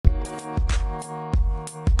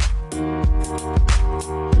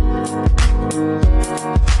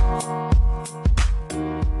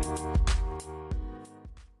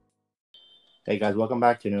Hey guys, welcome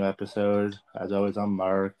back to a new episode. As always, I'm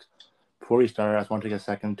Mark. Before we start, I just want to take a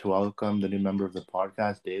second to welcome the new member of the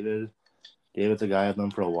podcast, David. David's a guy I've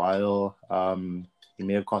known for a while. He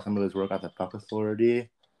may have caught some of his work at the Puck Authority.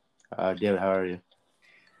 David, how are you?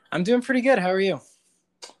 I'm doing pretty good. How are you?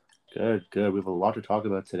 Good, good. We have a lot to talk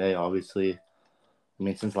about today, obviously.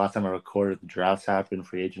 Since last time I recorded, the drafts happened,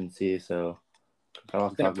 free agency, so got a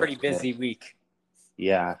lot to talk about. It's been a pretty busy week.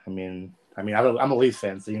 Yeah, I'm a Leafs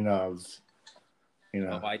fan, so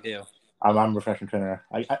Oh, I do. I'm a professional trainer.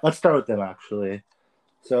 Let's start with them, actually.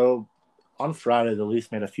 So, on Friday, the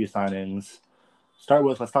Leafs made a few signings.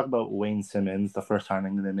 Let's talk about Wayne Simmonds, the first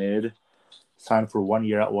signing they made. Signed for 1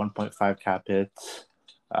 year at 1.5 cap hits.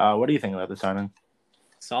 What do you think about the signing?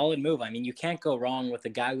 Solid move. You can't go wrong with a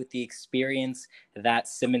guy with the experience that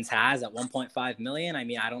Simmonds has at $1.5 million.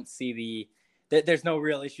 I don't see there's no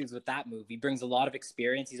real issues with that move. He brings a lot of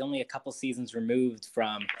experience. He's only a couple seasons removed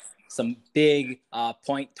from some big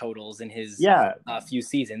point totals in his few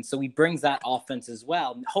seasons. So he brings that offense as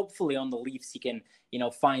well. Hopefully on the Leafs, he can,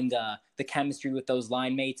 find the chemistry with those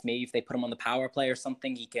line mates. Maybe if they put him on the power play or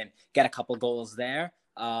something, he can get a couple goals there.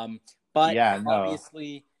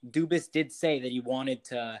 Obviously, Dubas did say that he wanted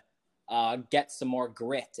to get some more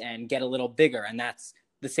grit and get a little bigger. And that's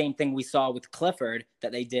the same thing we saw with Clifford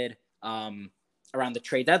that they did around the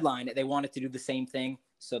trade deadline. They wanted to do the same thing,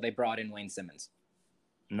 so they brought in Wayne Simmonds.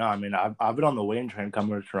 No, I've been on the Wayne train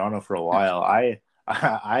coming to Toronto for a while. I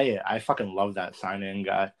fucking love that signing.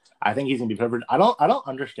 I think he's gonna be perfect. I don't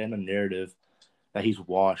understand the narrative that he's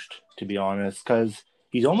washed, to be honest, because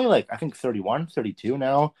he's only I think 31, 32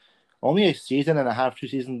 now. Only a season and a half, 2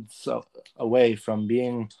 seasons away from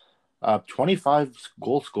being a 25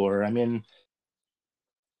 goal scorer.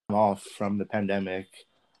 Off from the pandemic,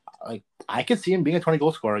 I could see him being a 20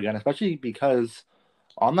 goal scorer again, especially because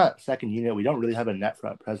on that second unit, we don't really have a net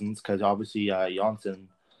front presence because obviously Johnsson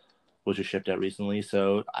was just shipped out recently.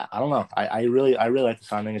 So I don't know. I really like the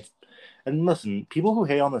signing. And listen, people who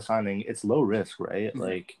hate on the signing, it's low risk, right?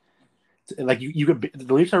 Mm-hmm. You could,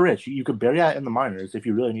 the Leafs are rich. You could bury that in the minors if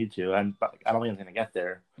you really need to, and I don't think it's gonna get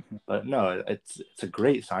there. But no, it's a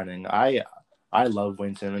great signing. I love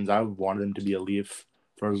Wayne Simmonds. I wanted him to be a Leaf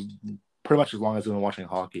for pretty much as long as I've been watching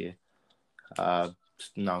hockey.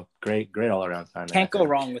 No, great all around signing. Can't go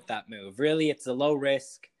wrong with that move. Really, it's a low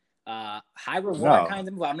risk, high reward kind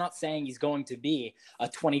of move. I'm not saying he's going to be a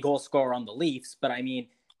 20 goal scorer on the Leafs, but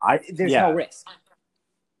there's no risk.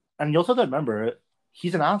 And you also have to remember,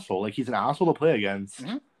 he's an asshole. He's an asshole to play against.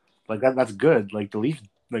 Mm-hmm. That's good. The Leafs,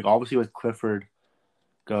 obviously with Clifford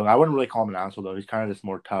going, I wouldn't really call him an asshole though. He's kind of just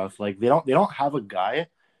more tough. They don't have a guy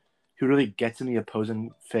who really gets in the opposing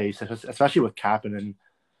face, especially with Kapanen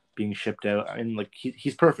being shipped out.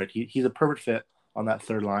 He's perfect. He's a perfect fit on that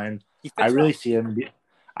third line. I really see him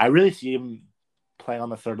playing on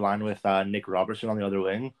the third line with Nick Robertson on the other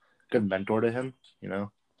wing. Good mentor to him,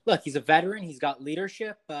 Look, he's a veteran. He's got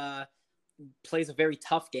leadership. Plays a very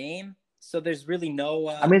tough game. So there's really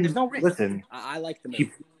no. There's no risk. Listen, I like the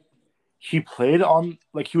move. He played on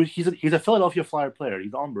he's a Philadelphia Flyer player.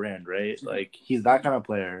 He's on brand, right? He's that kind of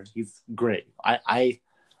player. He's great. I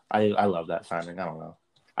love that signing. I don't know.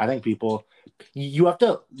 I think you have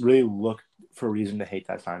to really look for a reason to hate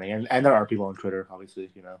that signing, and there are people on Twitter, obviously.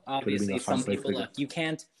 Obviously, some people look.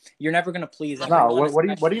 You're never gonna please everyone. No,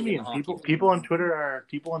 what do you mean? People on Twitter are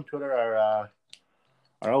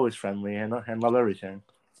always friendly and love everything.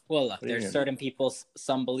 Well, look, there's certain people,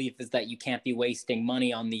 some belief is that you can't be wasting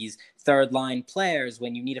money on these third line players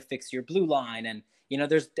when you need to fix your blue line. And,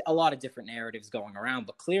 there's a lot of different narratives going around,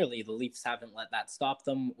 but clearly the Leafs haven't let that stop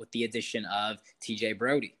them with the addition of TJ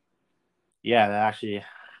Brodie. Yeah, that actually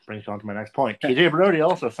brings me on to my next point. TJ Brodie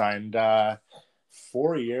also signed 4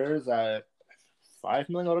 years at $5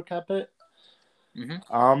 million auto cap hit.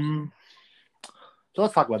 Mm-hmm. So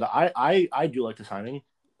let's talk about that. I do like the signing.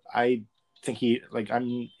 I think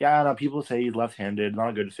people say he's left-handed,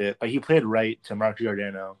 not a good fit, but he played right to Mark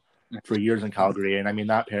Giordano for years in Calgary, and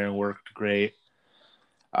that pairing worked great.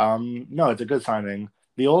 No, it's a good signing.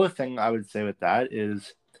 The only thing I would say with that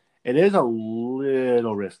is it is a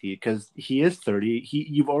little risky because he is 30.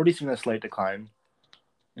 You've already seen a slight decline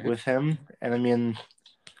with him, and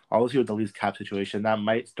obviously with the Leafs cap situation, that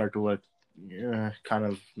might start to look kind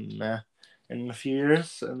of meh in a few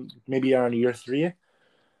years, and maybe around year 3.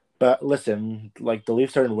 But listen, the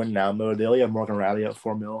Leafs are in win now mode. They only have Morgan Rielly at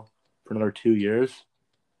 $4 million for another 2 years.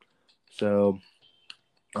 So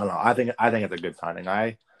I don't know. I think it's a good signing.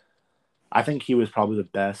 I think he was probably the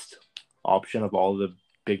best option of all the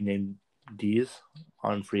big name Ds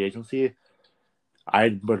on free agency.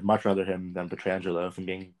 I would much rather him than Pietrangelo, if I'm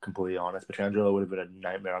being completely honest. Pietrangelo would have been a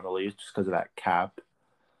nightmare on the Leafs just because of that cap.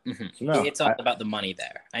 Mm-hmm. So no, It's all about the money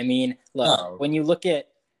there. I mean, look, when you look at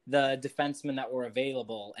the defensemen that were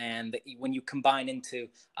available and when you combine into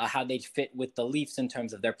how they fit with the Leafs in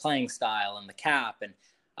terms of their playing style and the cap and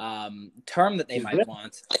term that they might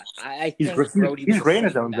want, I think Brody was great in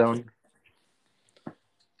his own zone.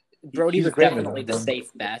 Brody was definitely the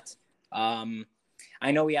safe bet.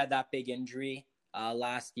 I know he had that big injury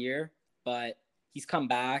last year, but he's come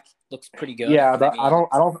back, looks pretty good. Yeah, but I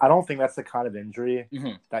don't think that's the kind of injury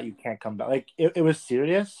that you can't come back. Like it was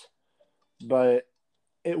serious, but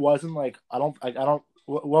it wasn't like I don't.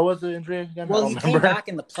 What was the injury again? Well, he came back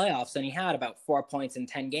in the playoffs and he had about 4 points in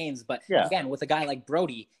 10 games. But again, with a guy like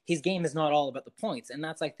Brody, his game is not all about the points, and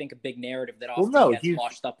that's I think a big narrative that often gets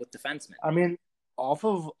washed up with defensemen. I mean, I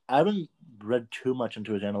haven't read too much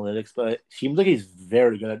into his analytics, but it seems like he's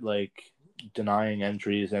very good at like denying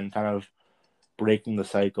entries and kind of breaking the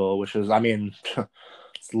cycle, which is, I mean,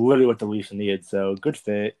 it's literally what the Leafs need. So good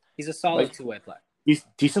fit. He's a solid two-way player. He's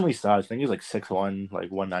decently sized. I think he's like 6'1",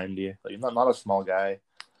 like 190. Like not a small guy.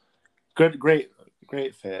 Great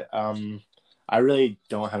fit. I really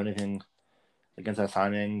don't have anything against that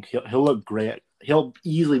signing. He'll look great. He'll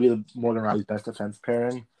easily be the Morgan Rielly's best defense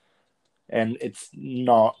pairing, and it's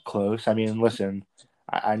not close. I mean, listen,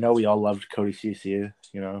 I know we all loved Cody Ceci,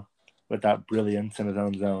 with that brilliance in his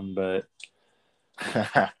own zone, but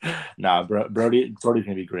Brody's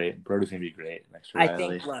gonna be great. Brody's gonna be great next to Rielly. I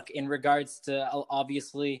think, look, in regards to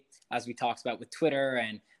obviously, as we talked about with Twitter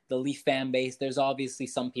and the Leaf fan base, there's obviously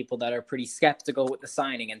some people that are pretty skeptical with the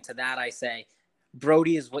signing, and to that I say,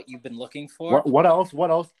 Brody is what you've been looking for. What else?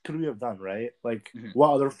 What else could we have done, right? Like,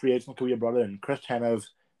 what other free agent could we have brought in? Chris Tanev,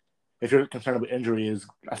 if you're concerned about injury, is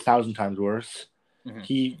 1,000 times worse.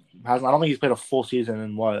 He hasn't. I don't think he's played a full season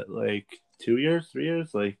in 2 years, 3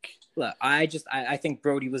 years. Like, look, I think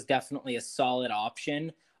Brody was definitely a solid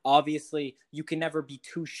option. Obviously, you can never be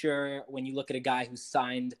too sure when you look at a guy who's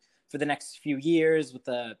signed for the next few years with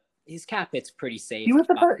his cap hit's pretty safe. He was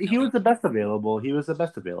the best available.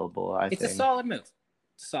 I think it's a solid move.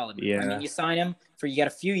 Yeah. I mean, you sign him you get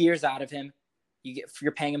a few years out of him.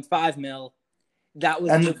 You're paying him $5 million. That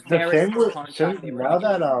was and the fairest contract they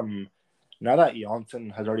were now that Johnsson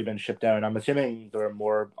has already been shipped out, and I'm assuming there are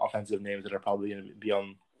more offensive names that are probably going to be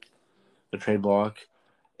on the trade block,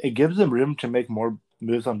 it gives them room to make more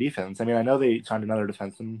moves on defense. I mean, I know they signed another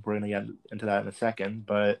defenseman. We're going to get into that in a second,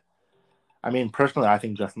 but I mean, personally, I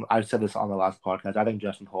think I've said this on the last podcast, I think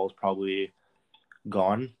Justin Holl is probably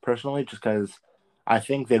gone, personally, just because I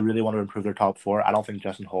think they really want to improve their top four. I don't think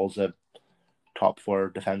Justin Holl's a top four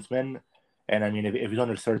defenseman. And I mean, if he's on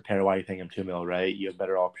their third pair, why are you paying him $2 million, right? You have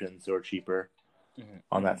better options or cheaper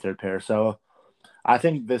on that third pair. So I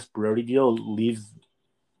think this Brody deal leaves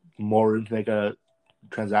more room to make a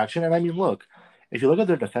transaction. And I mean, look, if you look at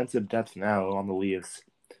their defensive depth now on the Leafs,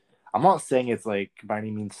 I'm not saying it's like by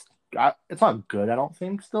any means, it's not good, I don't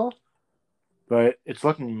think, still. But it's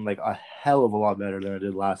looking like a hell of a lot better than it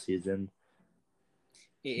did last season.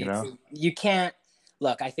 You can't.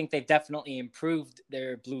 Look, I think they've definitely improved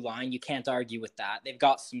their blue line. You can't argue with that. They've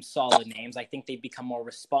got some solid names. I think they've become more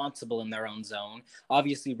responsible in their own zone.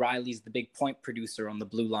 Obviously, Rielly's the big point producer on the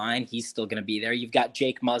blue line. He's still going to be there. You've got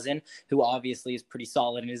Jake Muzzin, who obviously is pretty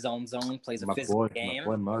solid in his own zone, plays a physical game.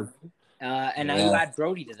 And now you add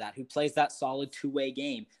Brody to that, who plays that solid two-way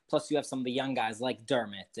game. Plus, you have some of the young guys like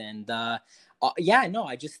Dermott. And,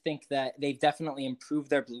 I just think that they've definitely improved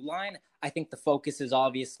their blue line. I think the focus is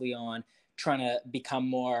obviously on trying to become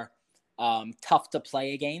more tough to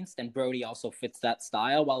play against, and Brody also fits that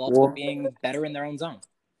style while also being better in their own zone.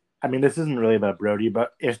 I mean, this isn't really about Brody,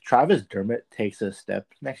 but if Travis Dermott takes a step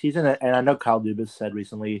next season, and I know Kyle Dubas said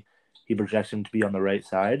recently he projects him to be on the right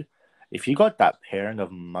side, if you got that pairing of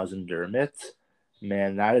Muzzin Dermott,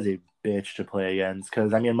 man, that is a bitch to play against.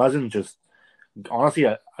 Because, I mean, Muzzin's just honestly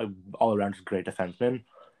a all-around great defenseman,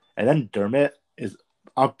 and then Dermott is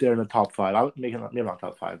up there in the top five. I would make him maybe not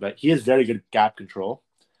top five, but he has very good gap control.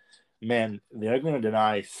 Man, they're going to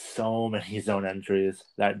deny so many zone entries,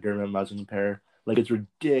 that Dermott-Muzzin pair. Like, it's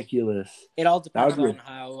ridiculous. It all depends on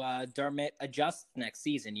how Dermott adjusts next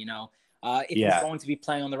season, If he's going to be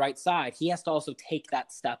playing on the right side, he has to also take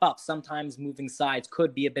that step up. Sometimes moving sides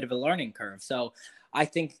could be a bit of a learning curve. So I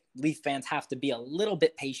think Leaf fans have to be a little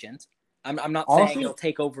bit patient. I'm not saying it'll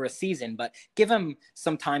take over a season, but give him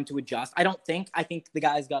some time to adjust. I think the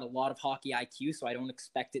guy's got a lot of hockey IQ, so I don't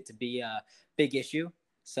expect it to be a big issue.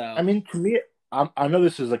 So I mean, to me, I know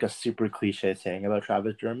this is like a super cliche saying about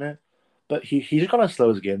Travis Dermott, but he's just gonna slow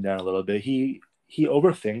his game down a little bit. He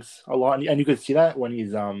overthinks a lot, and you could see that when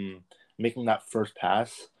he's making that first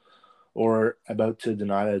pass or about to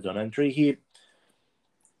deny his own entry.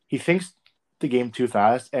 He thinks the game too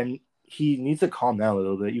fast, and he needs to calm down a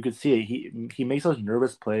little bit. You could see it. He makes those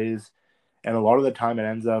nervous plays, and a lot of the time it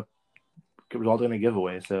ends up resulting in a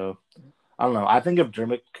giveaway. So I don't know. I think if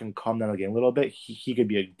Dermott can calm down the game a little bit, he could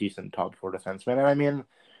be a decent top four defenseman. And I mean,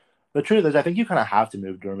 the truth is, I think you kind of have to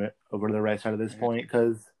move Dermott over to the right side at this point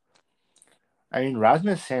because, I mean,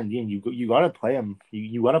 Rasmus Sandin, you got to play him.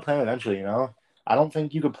 You got to play him eventually, you know? I don't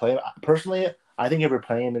think you could play him. Personally, I think if you're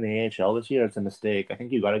playing him in the AHL this year, it's a mistake. I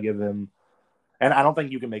think you got to give him, and I don't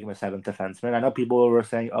think you can make him a seventh defenseman. I know people were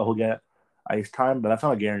saying, oh, he'll get ice time, but that's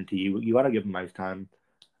not a guarantee. You got to give him ice time.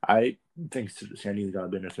 I think Sandin's got to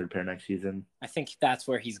be in a third pair next season. I think that's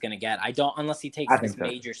where he's going to get. Unless he takes this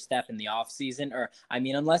major step in the offseason, or, I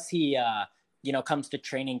mean, unless he, comes to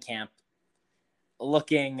training camp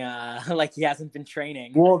looking like he hasn't been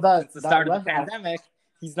training since the start of the pandemic,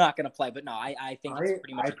 he's not going to play. But no, I think it's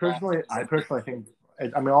pretty much. I personally think.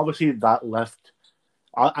 I mean, obviously that left.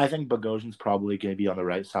 I think Bogosian's probably going to be on the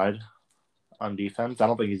right side on defense. I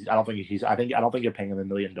don't think you're paying him $1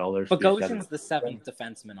 million. Bogosian's the seventh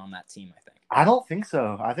defenseman on that team. I think. I don't think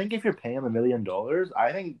so. I think if you're paying him $1 million,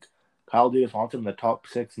 I think Kyle Dubas wants him in the top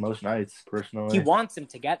 6 most nights. Personally, he wants him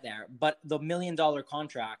to get there, but the $1 million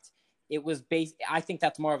contract. It was based. I think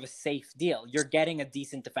that's more of a safe deal. You're getting a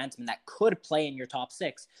decent defenseman that could play in your top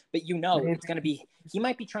 6, but it's going to be. He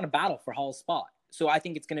might be trying to battle for Hall's spot. So I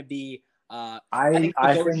think it's going to be. I think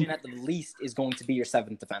Bogosian at the least is going to be your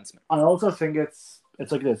 7th defenseman. I also think it's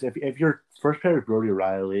like this. If your first pair is Brodie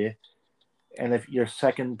Riley, and if your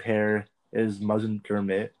second pair is Muzzin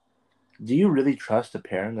Dermott, do you really trust the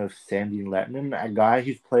pairing of Sandin Lettinen, a guy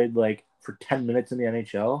who's played like for 10 minutes in the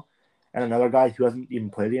NHL? And another guy who hasn't even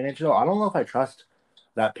played the NHL. I don't know if I trust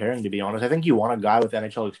that pairing, to be honest. I think you want a guy with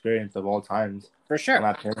NHL experience of all times. For sure. On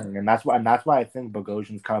that pairing. And that's why I think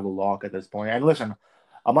Bogosian's kind of a lock at this point. And listen,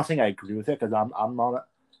 I'm not saying I agree with it because I'm not,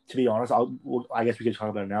 to be honest, I guess we could talk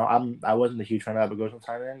about it now. I wasn't a huge fan of that Bogosian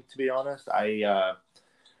signing, to be honest. I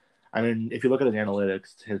mean, if you look at his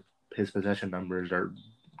analytics, his possession numbers are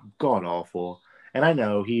god awful. And I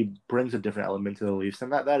know he brings a different element to the Leafs,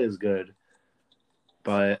 and that is good.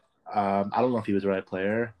 But I don't know if he was the right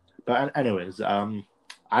player, but anyways,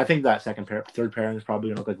 I think that third pairing is probably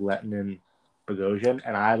going to look like Lettinen and Bogosian,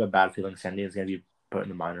 and I have a bad feeling Sandin is going to be put in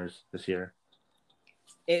the minors this year.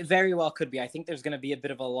 It very well could be. I think there's going to be a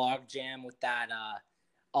bit of a log jam with that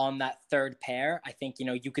on that third pair. I think,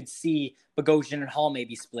 you could see Bogosian and Hall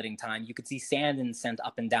maybe splitting time. You could see Sandin sent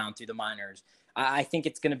up and down through the minors. I think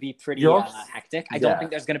it's going to be pretty hectic. I don't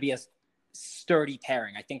think there's going to be a sturdy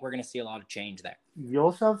pairing. I think we're going to see a lot of change there. You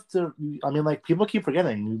also have to, I mean, like, people keep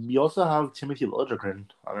forgetting, we also have Timothy Liljegren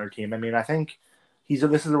on our team. I mean, I think we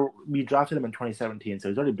drafted him in 2017, so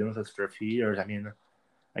he's already been with us for a few years. I mean,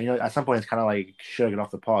 at some point it's kind of like, should get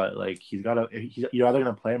off the pot. Like, you're either going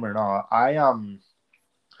to play him or not.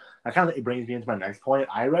 That kind of brings me into my next point.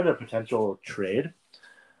 I read a potential trade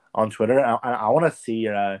on Twitter, and I want to see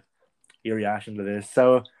your reaction to this.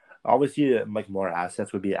 So, obviously, like, more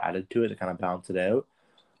assets would be added to it to kind of balance it out.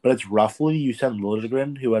 But it's roughly, you send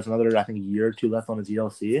Liljegren, who has another, I think, year or two left on his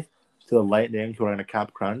ELC, to the Lightning, who are in a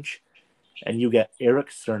cap crunch, and you get Erik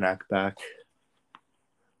Cernak back.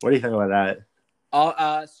 What do you think about that?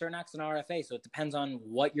 Cernak's an RFA, so it depends on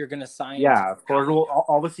what you're going to sign. Yeah, of course. Well,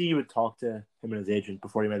 obviously, you would talk to him and his agent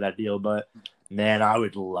before you made that deal, but, man, I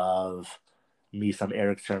would love me some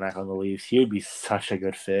Erik Cernak on the Leafs. He would be such a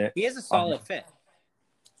good fit. He is a solid fit.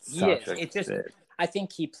 He is. It's just, I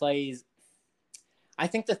think he plays. I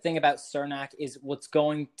think the thing about Cernak is what's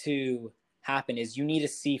going to happen is you need to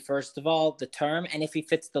see, first of all, the term and if he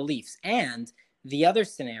fits the Leafs. And the other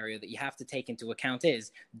scenario that you have to take into account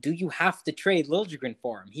is, do you have to trade Liljegren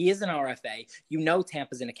for him? He is an RFA.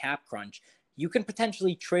 Tampa's in a cap crunch. You can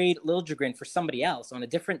potentially trade Liljegren for somebody else on a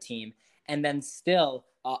different team and then still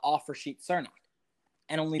offer sheet Cernak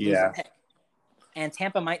and only lose a pick. And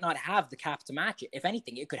Tampa might not have the cap to match it. If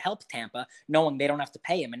anything, it could help Tampa knowing they don't have to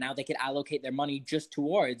pay him. And now they could allocate their money just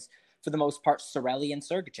towards, for the most part, Cirelli and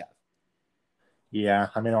Sergachev. Yeah,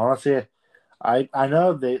 I mean, honestly, I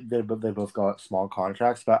know they both got small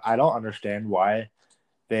contracts, but I don't understand why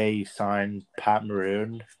they signed Pat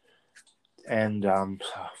Maroon and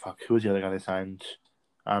who was the other guy they signed?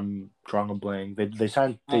 I'm drawing a blank. They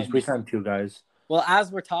re-signed 2 guys. Well,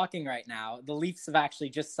 as we're talking right now, the Leafs have actually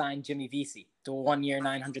just signed Jimmy Vesey to a 1-year,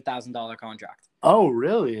 $900,000 contract. Oh,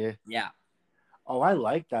 really? Yeah. Oh, I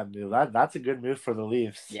like that move. That's a good move for the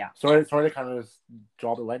Leafs. Yeah. Sorry to kind of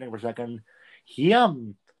draw the lightning for a second. He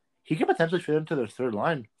could potentially fit into their third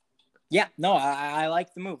line Yeah, no, I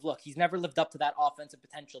like the move. Look, he's never lived up to that offensive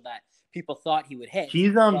potential that people thought he would hit.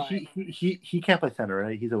 He's But he can't play center,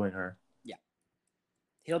 right? He's a winger. yeah,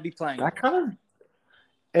 he'll be playing That over. kind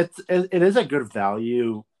of it is a good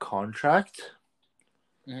value contract,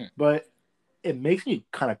 Mm-hmm. but it makes me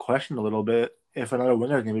kind of question a little bit if another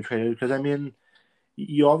winger is going to be traded because I mean,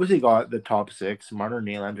 you obviously got the top six: Marner,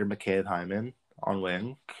 Nylander, McCabe, Hyman on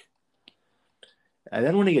wing, and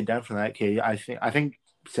then when you get down from that, I think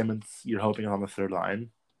Simmons you're hoping is on the third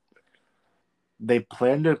line. They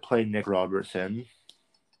plan to play Nick Robertson.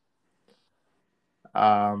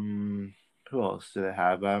 Who else do they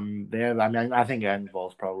have? They have. I mean, I think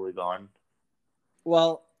Engvall's probably gone.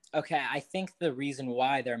 Well, okay, I think the reason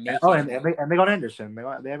why they're making and they got Anderson.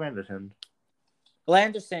 They have Anderson. Well,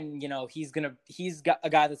 Anderson, he's got a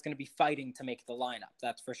guy that's gonna be fighting to make the lineup.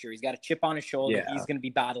 That's for sure. He's got a chip on his shoulder. Yeah. He's gonna be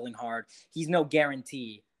battling hard. He's no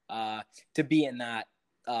guarantee to be in that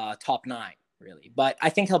top 9, really. But I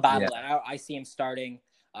think he'll battle it. I see him starting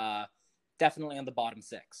definitely on the bottom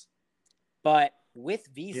 6. But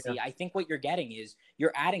with VC, I think what you're getting is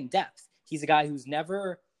you're adding depth. He's a guy who's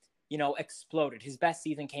never, exploded. His best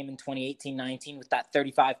season came in 2018-19 with that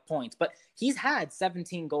 35 points. But he's had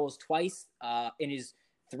 17 goals twice in his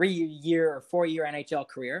 3-year or 4-year NHL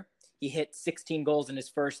career. He hit 16 goals in his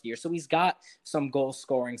first year. So he's got some goal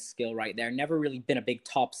scoring skill right there. Never really been a big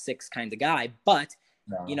top 6 kind of guy. But,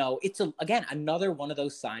 it's, again, another one of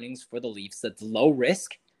those signings for the Leafs that's low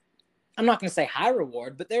risk. I'm not going to say high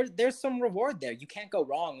reward, but there's some reward there. You can't go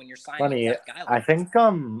wrong when you're signing that guy. I think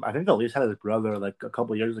the Leafs had his brother like a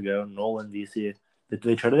couple years ago, Nolan VC.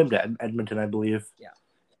 They traded him to Edmonton, I believe.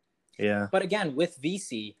 Yeah. But again, with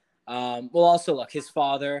VC, also look, his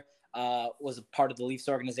father was a part of the Leafs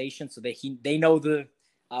organization, so they know the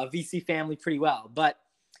VC family pretty well. But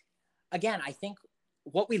again, I think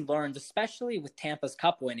what we learned, especially with Tampa's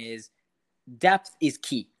Cup win, is depth is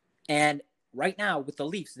key. And right now with the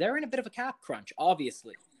Leafs, they're in a bit of a cap crunch,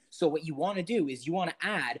 obviously. So what you want to do is you want to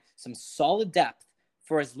add some solid depth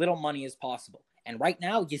for as little money as possible. And right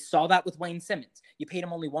now, you saw that with Wayne Simmons. You paid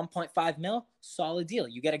him only $1.5 million, solid deal.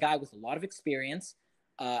 You get a guy with a lot of experience,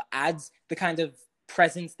 adds the kind of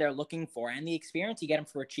presence they're looking for, and the experience, you get him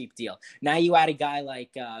for a cheap deal. Now you add a guy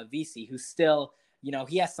like VC, who's still,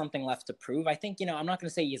 he has something left to prove. I think, I'm not going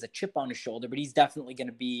to say he has a chip on his shoulder, but he's definitely going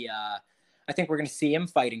to be I think we're going to see him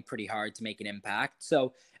fighting pretty hard to make an impact.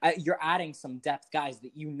 So you're adding some depth guys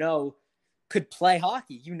that could play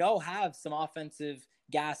hockey, have some offensive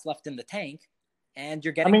gas left in the tank, and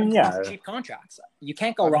you're getting cheap contracts. You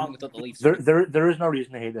can't go wrong with what the Leafs. There is no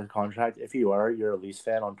reason to hate this contract. If you're a Leafs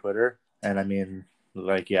fan on Twitter, and I mean,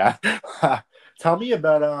 tell me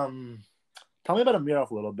about Amirov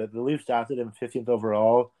a little bit. The Leafs drafted him 15th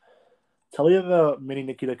overall. Tell me about mini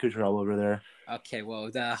Nikita Kucherov over there. Okay, well,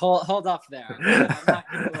 hold off there. I'm not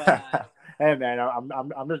gonna, Hey man,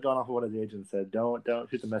 I'm just going off of what his agent said. Don't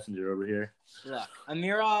shoot the messenger over here. Look,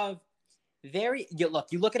 Amirov,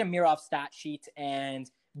 you look at Amirov's stat sheet and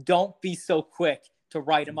don't be so quick to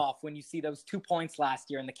write him off when you see those 2 points last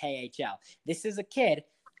year in the KHL. This is a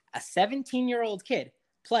 17-year-old kid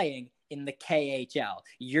playing in the KHL.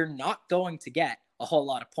 You're not going to get a whole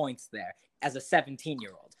lot of points there as a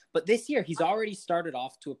 17-year-old. But this year, he's already started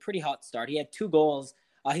off to a pretty hot start. He had 2 goals,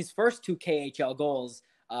 his first 2 KHL goals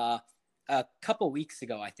a couple weeks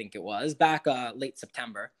ago, I think it was, back late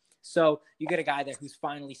September. So you get a guy there who's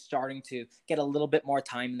finally starting to get a little bit more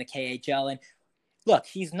time in the KHL. And look,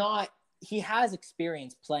 he has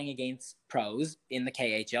experience playing against pros in the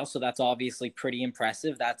KHL, so that's obviously pretty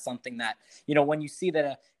impressive. That's something that, when you see that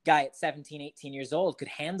a guy at 17, 18 years old could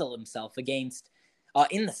handle himself against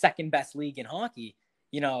in the second best league in hockey,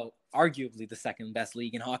 arguably the second best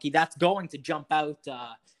league in hockey, that's going to jump out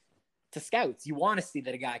to scouts. You want to see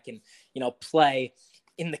that a guy can, play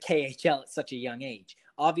in the KHL at such a young age.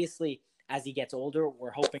 Obviously, as he gets older,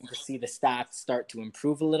 we're hoping to see the stats start to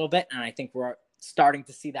improve a little bit, and I think we're starting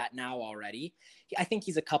to see that now already. I think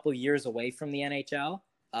he's a couple years away from the NHL.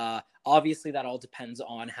 Obviously, that all depends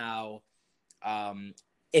on how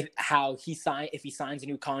if he signs a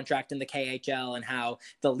new contract in the KHL and how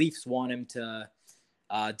the Leafs want him to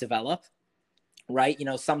develop, right?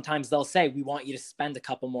 Sometimes they'll say, we want you to spend a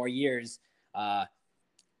couple more years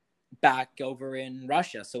back over in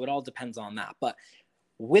Russia. So it all depends on that. But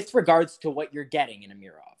with regards to what you're getting in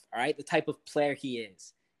Amirov, all right, the type of player he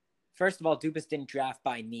is, first of all, Dubas didn't draft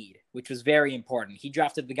by need, which was very important. He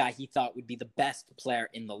drafted the guy he thought would be the best player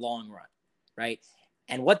in the long run, right?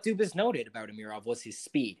 And what Dubas noted about Amirov was his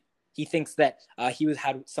speed. He thinks that he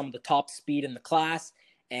had some of the top speed in the class,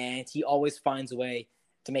 and he always finds a way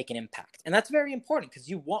to make an impact. And that's very important because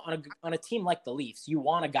you want on a team like the Leafs, you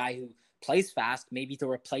want a guy who plays fast, maybe to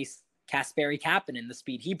replace Kasperi Kapanen, the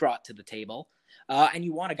speed he brought to the table. And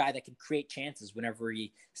you want a guy that can create chances whenever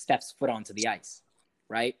he steps foot onto the ice,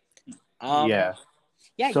 right? Yeah.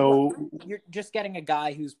 Yeah, So you're just getting a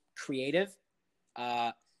guy who's creative,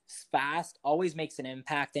 fast, always makes an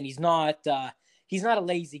impact, and he's not a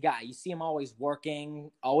lazy guy. You see him always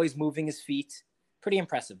working, always moving his feet. Pretty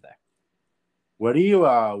impressive there. what do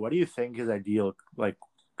you think his ideal like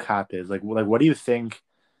cap is? Like what do you think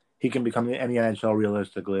he can become in the NHL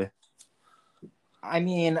realistically? I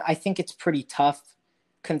mean, I think it's pretty tough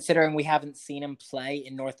considering we haven't seen him play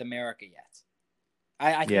in North America yet.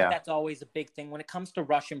 I think that's always a big thing when it comes to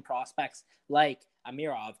Russian prospects like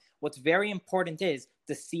Amirov. What's very important is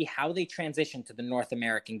to see how they transition to the North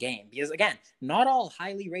American game. Because, again, not all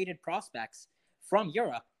highly rated prospects from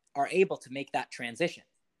Europe are able to make that transition,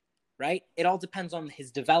 right? It all depends on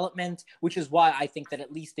his development, which is why I think that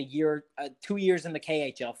at least a year, 2 years in the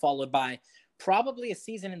KHL, followed by probably a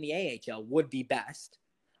season in the AHL would be best.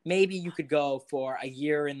 Maybe you could go for a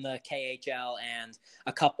year in the KHL and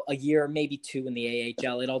a year, maybe 2 in the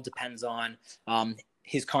AHL. It all depends on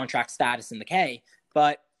his contract status in the K.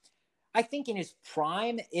 But I think in his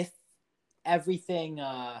prime, if everything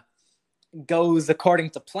goes according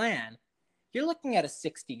to plan, you're looking at a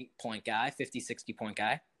 60-point guy, 50, 60-point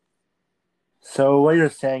guy. So what you're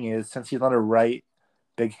saying is, since he's not a right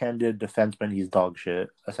big-handed defenseman, he's dog shit,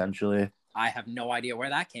 essentially. I have no idea where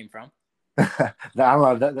that came from. I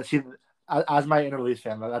don't know. As my inner Leafs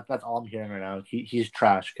fan, that's all I'm hearing right now. He's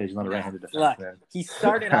trash because he's not a right-handed defenseman. Look, he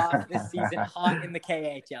started off this season hot in the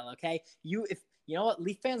KHL. Okay, if you know what,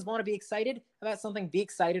 Leaf fans want to be excited about something, be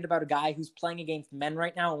excited about a guy who's playing against men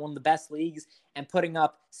right now in one of the best leagues and putting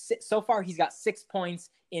up. So far, he's got 6 points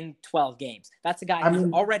in 12 games. That's a guy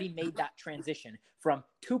who's already made that transition from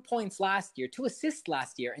 2 points last year, 2 assists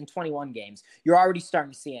last year in 21 games. You're already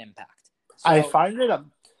starting to see an impact. So, I find it.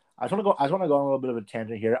 I just want to go on a little bit of a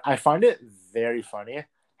tangent here. I find it very funny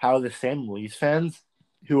how the same Leafs fans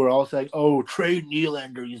who are all saying, "Oh, trade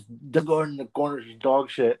Nylander, he's going in the corner, he's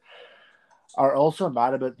dog shit," are also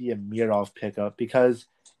mad about the Amirov pickup because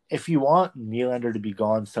if you want Nylander to be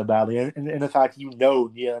gone so badly, and in fact,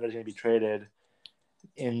 Nylander's going to be traded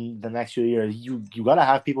in the next few years, you got to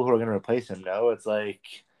have people who are going to replace him. No, it's like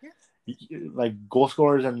goal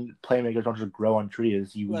scorers and playmakers don't just grow on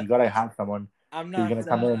trees. You got to have someone who's going to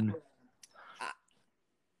come in.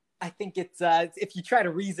 I think it's if you try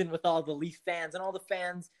to reason with all the Leaf fans and all the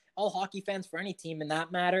fans, all hockey fans for any team in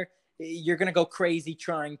that matter, you're going to go crazy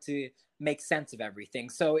trying to make sense of everything.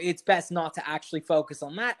 So it's best not to actually focus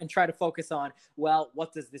on that and try to focus on, well,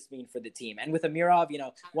 what does this mean for the team? And with Amirov,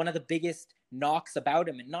 one of the biggest knocks about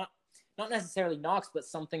him, and not necessarily knocks, but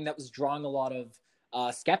something that was drawing a lot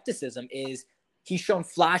of skepticism, is he's shown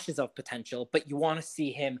flashes of potential, but you want to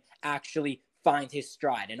see him actually find his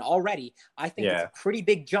stride. And already, I think it's a pretty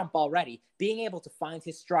big jump already. Being able to find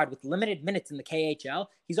his stride with limited minutes in the KHL,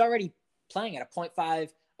 he's already playing at a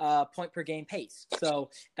 0.5 point per game pace. So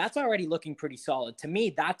that's already looking pretty solid. To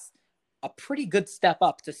me, that's a pretty good step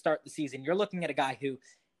up to start the season. You're looking at a guy who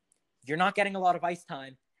you're not getting a lot of ice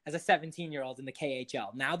time as a 17-year-old in the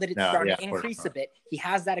KHL. Now that it's starting to increase a bit, he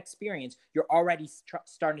has that experience. You're already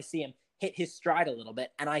starting to see him hit his stride a little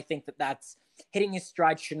bit. And I think that's hitting his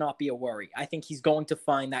stride should not be a worry. I think he's going to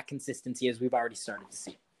find that consistency as we've already started to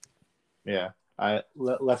see. Yeah.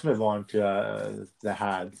 Let's move on to the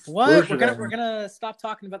Habs. What? We're gonna stop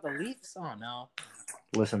talking about the Leafs? Oh no.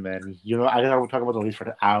 Listen, man. I don't talk about the Leafs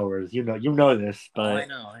for hours. You know this, but I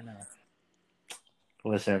know.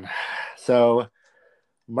 Listen. So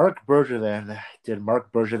Marc Bergevin did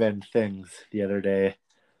Marc Bergevin things the other day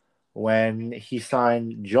when he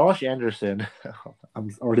signed Josh Anderson. I'm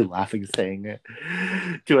already laughing saying it,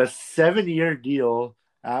 to a 7-year deal.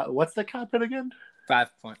 What's the cap hit again?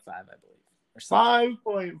 5.5, I believe.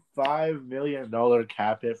 $5.5 million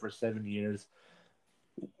cap hit for 7 years.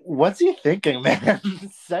 What's he thinking, man?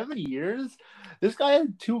 7 years? This guy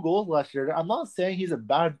had 2 goals last year. I'm not saying he's a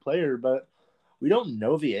bad player, but we don't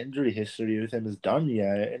know the injury history with him is done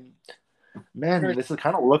yet. And man, this is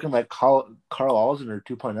kind of looking like Carl Alexander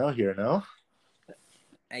 2.0 here, no?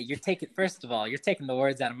 Hey, first of all, you're taking the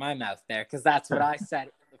words out of my mouth there, because that's what I said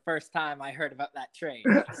the first time I heard about that trade,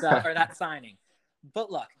 or that signing.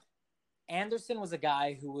 But look, Anderson was a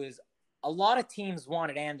guy who a lot of teams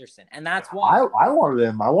wanted Anderson, and that's why I wanted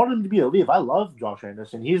him. I wanted him to be a Leaf. I love Josh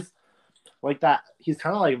Anderson. He's like that. He's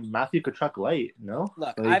kind of like Matthew Tkachuk light, no?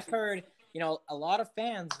 Look, I've heard, a lot of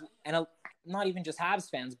fans, and not even just Habs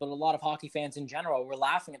fans, but a lot of hockey fans in general were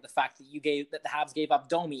laughing at the fact that the Habs gave up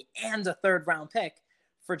Domi and a 3rd-round pick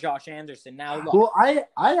for Josh Anderson. Now, look. Well, I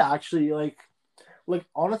actually like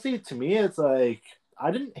honestly, to me, it's like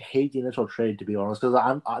I didn't hate the initial trade, to be honest,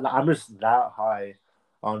 because I'm just that high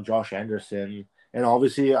on Josh Anderson, and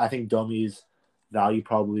obviously I think Domi's value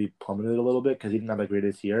probably plummeted a little bit because he didn't have a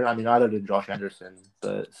greatest year. I mean, neither did Josh Anderson,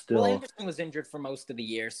 but still. Well, Anderson was injured for most of the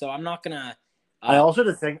year, so I'm not gonna. I also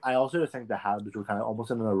just think the Habs were kind of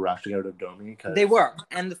almost in a rush to get rid of Domi because they were,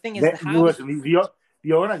 and the thing is, the Habs.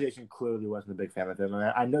 The organization clearly wasn't a big fan of him. And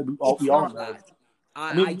I know we all know. That.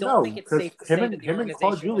 I don't think it's safe to say that the him and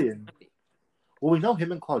Claude organization Julien. Well, we know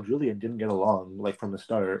him and Claude Julien didn't get along like from the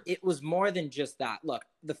start. It was more than just that. Look,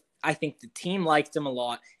 I think the team liked him a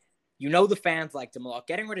lot. You know, the fans liked him a lot.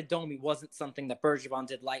 Getting rid of Domi wasn't something that Bergevin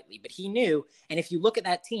did lightly, but he knew. And if you look at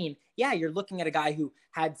that team, yeah, you're looking at a guy who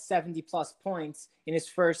had 70-plus points in his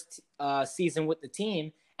first season with the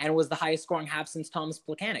team and was the highest scoring Habs since Thomas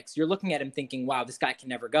Plekanec. You're looking at him thinking, wow, this guy can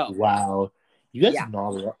never go. Wow. You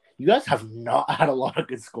guys have not had a lot of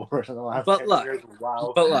good scorers in the last 10 years.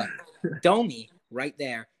 Wow. But look, Domi right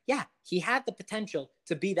there, yeah, he had the potential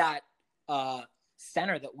to be that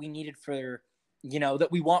center that we needed for, that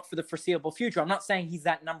we want for the foreseeable future. I'm not saying he's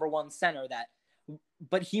that number one center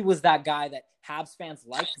but he was that guy that Habs fans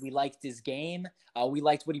liked. We liked his game. We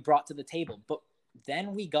liked what he brought to the table. But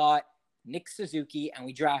then we got Nick Suzuki and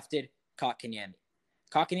we drafted Kotkaniemi.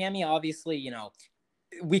 Kotkaniemi, obviously,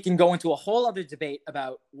 we can go into a whole other debate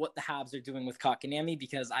about what the Habs are doing with Kotkaniemi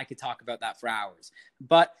because I could talk about that for hours.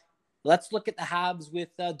 But let's look at the Habs with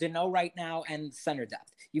Danault right now and center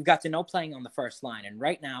depth. You've got Danault playing on the first line. And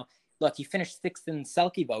right now, look, he finished 6th in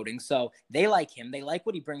Selke voting, so they like him. They like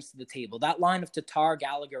what he brings to the table. That line of Tatar,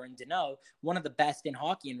 Gallagher, and Danault, one of the best in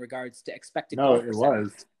hockey in regards to expected goal percentage.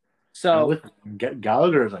 Was. So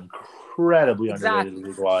Gallagher is incredibly underrated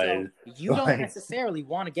league-wise. So you don't necessarily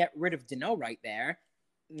want to get rid of Danault right there.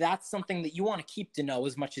 That's something that you want to keep Danault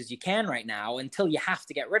as much as you can right now until you have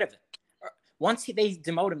to get rid of him. Once they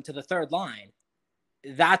demote him to the third line,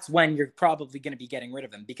 that's when you're probably going to be getting rid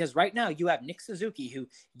of him. Because right now you have Nick Suzuki, who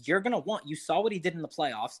you're going to want. You saw what he did in the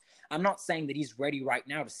playoffs. I'm not saying that he's ready right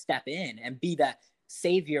now to step in and be that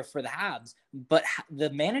savior for the Habs, but the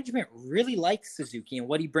management really likes Suzuki and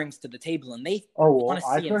what he brings to the table, and they want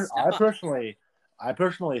to see him step up. I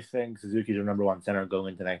personally think Suzuki's your number one center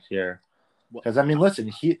going into next year. Because, I mean,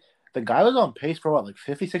 listen, the guy was on pace for,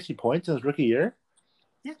 50, 60 points in his rookie year?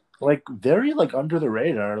 Yeah. Very, under the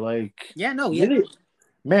radar. Yeah, no, really, yeah.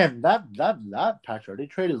 Man, that Pacioretty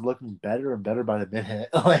trade is looking better and better by the minute.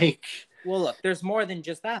 Well, look, there's more than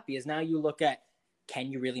just that, because now you look at, can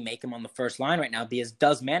you really make him on the first line right now? Because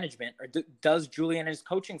does management or does Julien and his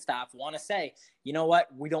coaching staff want to say, you know what,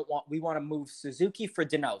 we want to move Suzuki for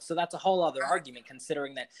Danault? So that's a whole other argument,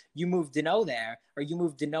 considering that you move Danault there, or you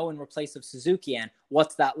move Danault in replace of Suzuki, and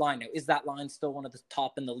what's that line now? Is that line still one of the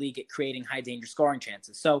top in the league at creating high danger scoring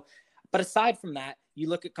chances? So, but aside from that, you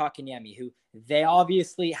look at Kotkaniemi, who they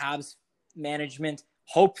obviously have management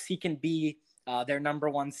hopes he can be their number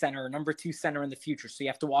one center or number two center in the future. So you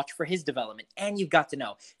have to watch for his development. And you've got to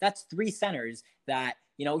know that's three centers that,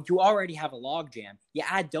 you already have a logjam. You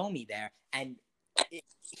add Domi there, and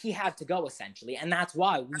he had to go essentially. And that's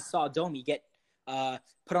why we saw Domi get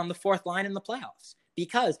put on the fourth line in the playoffs,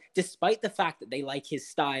 because despite the fact that they like his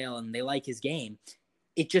style and they like his game,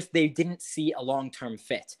 they didn't see a long-term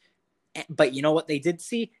fit. But you know what they did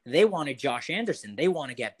see? They wanted Josh Anderson. They want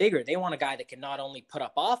to get bigger. They want a guy that can not only put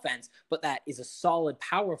up offense, but that is a solid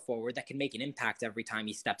power forward that can make an impact every time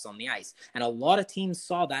he steps on the ice. And a lot of teams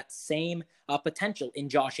saw that same potential in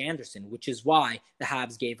Josh Anderson, which is why the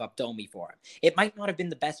Habs gave up Domi for him. It might not have been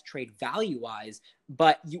the best trade value-wise,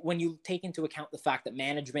 but when you take into account the fact that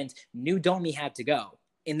management knew Domi had to go,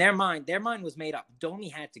 in their mind was made up. Domi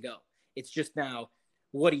had to go. It's just now,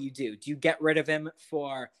 what do? Do you get rid of him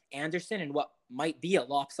for Anderson in what might be a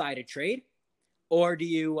lopsided trade? Or do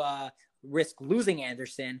you risk losing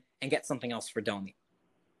Anderson and get something else for Domi?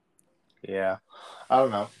 Yeah. I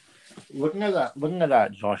don't know. Looking at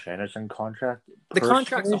that Josh Anderson contract. The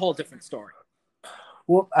contract's a whole different story.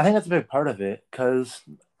 Well, I think that's a big part of it, because,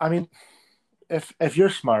 I mean, if you're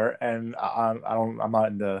smart, and I'm not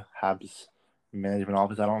in the Habs management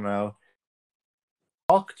office, I don't know,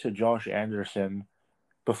 talk to Josh Anderson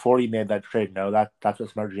before you made that trade. No, that's what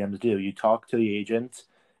smart GMs do. You talk to the agents,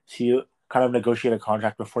 so you kind of negotiate a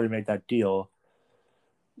contract before you make that deal.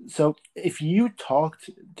 So if you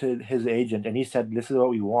talked to his agent and he said, this is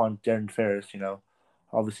what we want, Darren Ferris,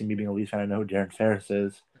 obviously me being a Leafs fan, I know who Darren Ferris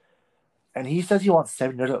is, and he says he wants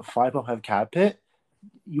 7 years at 5.5 cap hit,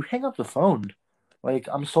 you hang up the phone.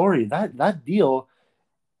 I'm sorry, that deal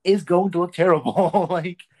is going to look terrible.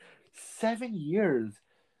 7 years.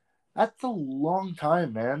 That's a long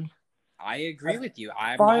time, man. I agree with you.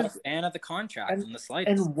 I'm not a Five fan of the contract and in the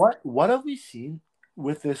slightest. and what have we seen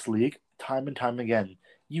with this league time and time again?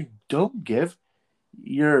 You don't give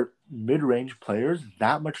your mid-range players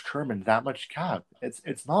that much term and that much cap.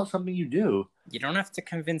 It's not something you do. You don't have to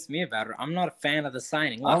convince me about it. I'm not a fan of the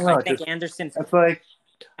signing. I Look, don't I know. think Anderson. It's like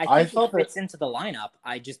I I think he thought that fits into the lineup.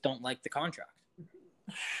 I just don't like the contract.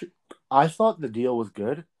 I thought the deal was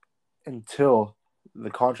good until the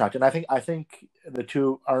contract, and I think the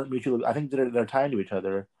two aren't mutually. I think they're tied to each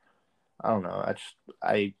other. I don't know.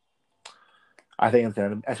 I think it's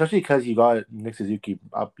random, especially because you got Nick Suzuki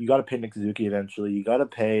up. You got to pay Nick Suzuki eventually. You got to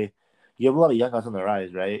pay. You have a lot of young guys on the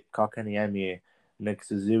rise, right? Kakaniemi, Nick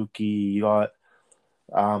Suzuki. You got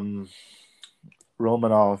um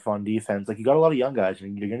Romanov on defense. Like you got a lot of young guys,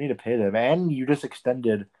 and you're gonna need to pay them. And you just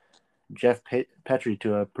extended Jeff Petrie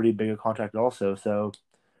to a pretty big contract also. So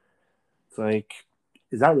it's like,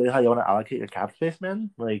 is that really how you want to allocate your cap space, man?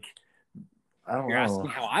 Like, I don't You're know. asking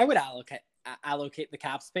how I would allocate the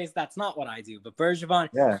cap space. That's not what I do. But Bergevin,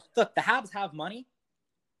 Yeah. look, the Habs have money.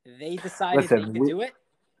 They decided they Listen, could do it.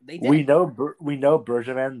 They did. we know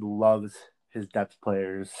Bergevin loves his depth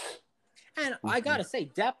players. And I gotta say,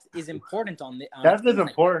 depth is important on the. Depth is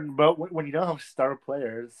important, but when you don't have star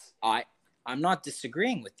players, I'm not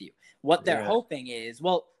disagreeing with you. What they're hoping is,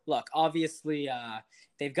 well, look, obviously,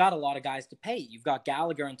 they've got a lot of guys to pay. You've got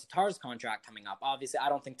Gallagher and Tatar's contract coming up. Obviously, I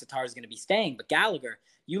don't think Tatar's going to be staying, but Gallagher,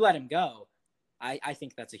 you let him go. I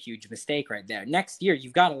think that's a huge mistake right there. Next year,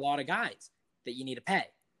 you've got a lot of guys that you need to pay,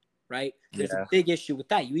 right? There's a big issue with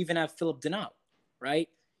that. You even have Philip Deneau, right?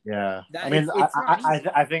 Yeah. That, I mean, it's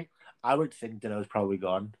I think I would think Deneau's probably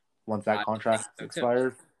gone once that contract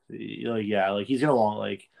expires. Like, yeah, like he's gonna want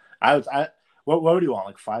like what would he want,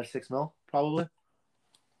 like 5-6 mil probably.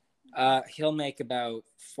 He'll make about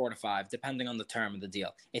 4 to 5, depending on the term of the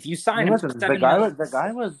deal. If you sign him, the guy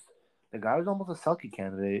was almost a Selke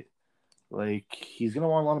candidate. Like he's gonna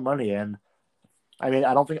want a lot of money, and I mean,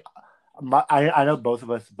 I don't think I know both of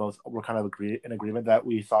us were kind of in agreement that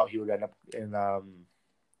we thought he would end up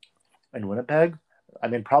in Winnipeg. I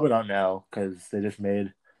mean, probably not now because they just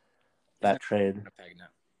made that trade. Winnipeg now.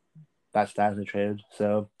 That Stastny trade.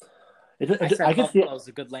 So I guess Buffalo's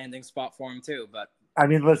a good landing spot for him too. But I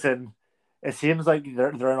mean, listen, it seems like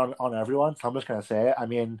they're on everyone. So I'm just gonna say it. I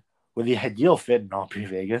mean, would the ideal fit not be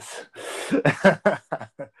Vegas?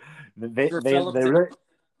 they really.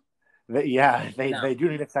 They do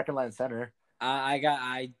need a second line center.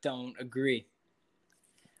 I don't agree.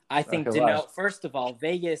 I think Deneau, first of all,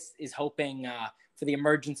 Vegas is hoping for the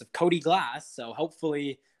emergence of Cody Glass, so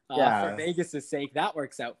hopefully for Vegas' sake that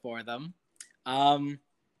works out for them.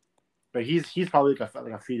 But he's probably like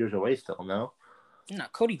a few years away still, no? No,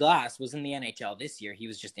 Cody Glass was in the NHL this year. He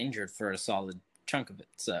was just injured for a solid chunk of it.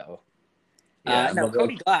 So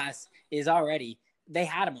Cody Glass is already. They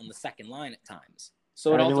had him on the second line at times.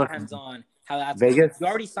 So it all depends on how that's Vegas. You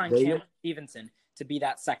already signed Cameron Stevenson to be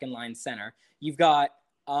that second line center. You've got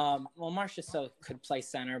Marchessault could play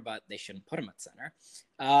center, but they shouldn't put him at center.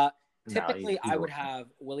 Typically, I would have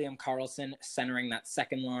William Karlsson centering that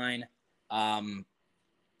second line. And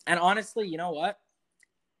honestly, you know what?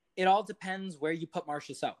 It all depends where you put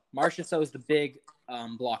Marchessault. Marchessault is the big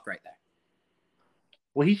block right there.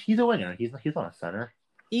 Well, he's a winger. He's not a center.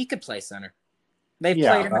 He could play center. They've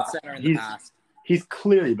played him at center in the past. He's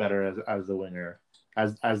clearly better as the winger.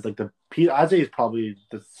 As like I'd say he's probably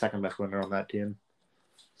the second best winger on that team.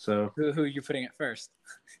 So who are you putting at first?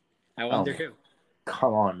 I wonder who.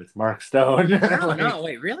 Come on, it's Mark Stone. No,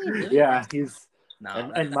 wait, really? Yeah, he's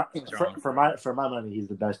no. For my money, he's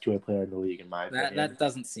the best two-way player in the league in my opinion. That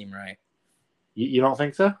doesn't seem right. You don't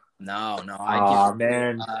think so? No.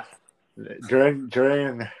 Man. During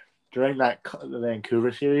that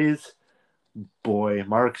Vancouver series, boy,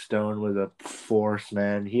 Mark Stone was a force,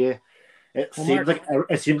 man. It seems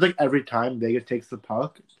like every time Vegas takes the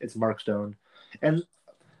puck, it's Mark Stone. And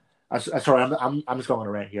sorry, I'm just going on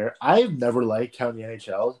a rant here. I've never liked how in the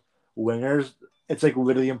NHL wingers, it's like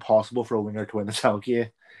literally impossible for a winger to win the Selke.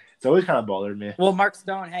 It's always kind of bothered me. Well, Mark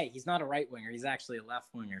Stone, hey, he's not a right winger. He's actually a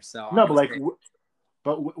left winger. So no,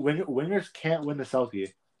 but wingers can't win the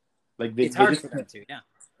Selke. Like it's hard for them to, yeah.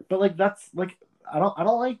 But like that's like I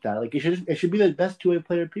don't like that. Like it should be the best two-way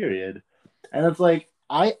player, period. And it's like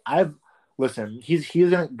I've listen, he's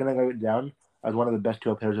gonna go down as one of the best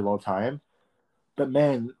two-way players of all time. But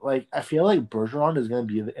man, like I feel like Bergeron is gonna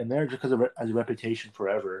be in there just because of as a reputation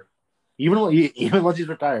forever. Even once he's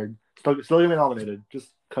retired, still gonna be nominated just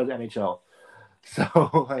because NHL.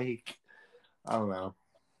 So like I don't know.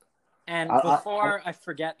 And before I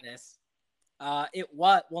forget this, now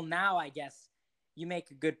I guess you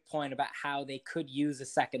make a good point about how they could use a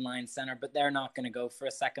second line center, but they're not going to go for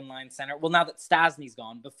a second line center. Well, now that Stasny's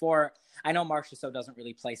gone, before I know Marchessault doesn't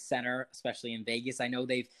really play center, especially in Vegas. I know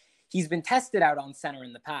he's been tested out on center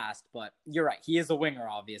in the past, but you're right. He is a winger,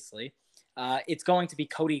 obviously. It's going to be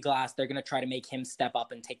Cody Glass. They're going to try to make him step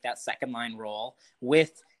up and take that second line role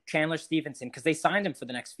with Chandler Stevenson because they signed him for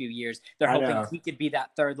the next few years. They're hoping he could be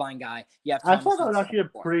that third line guy. You have I thought that was actually a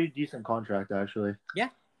pretty decent contract, actually. Yeah.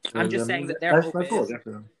 I'm just saying that their hope is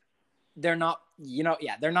they're not,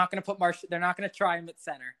 they're not going to put they're not going to try him at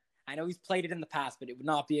center. I know he's played it in the past, but it would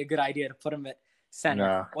not be a good idea to put him at center.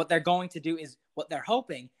 No. What they're going to do is, what they're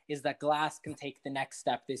hoping is that Glass can take the next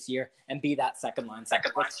step this year and be that second line.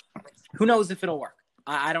 Who knows if it'll work?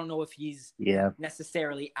 I don't know if he's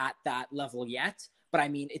necessarily at that level yet, but I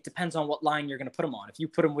mean, it depends on what line you're going to put him on. If you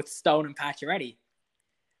put him with Stone and Pacioretty,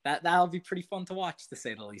 that'll be pretty fun to watch, to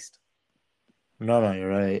say the least. No, you're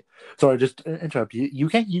right. Sorry, just interrupt you. You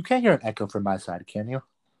can't hear an echo from my side, can you?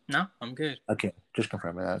 No, I'm good. Okay, just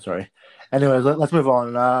confirming that. Sorry. Anyways, let's move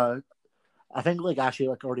on. I think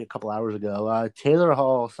already a couple hours ago, Taylor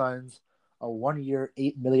Hall signs a 1-year,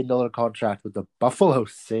 $8 million contract with the Buffalo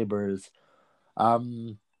Sabres. I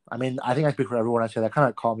mean, I think I speak for everyone. I say that kind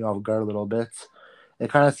of caught me off guard a little bit. It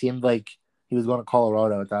kind of seemed like he was going to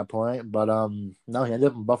Colorado at that point, but no, he ended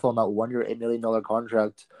up in Buffalo on that 1-year, $8 million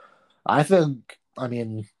contract. I think,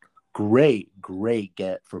 great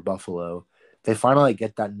get for Buffalo. They finally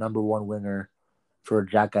get that number one winger for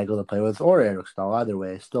Jack Eichel to play with, or Eric Staal, either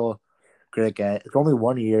way. Still great get. It's only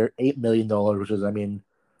 1 year, $8 million, which is,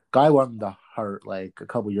 guy won the Hart like a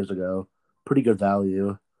couple years ago. Pretty good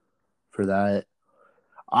value for that.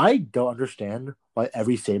 I don't understand why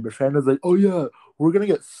every Sabres fan is like, oh yeah, we're going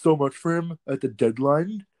to get so much for him at the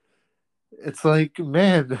deadline. It's like,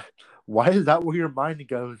 man, why is that where your mind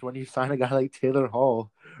goes when you sign a guy like Taylor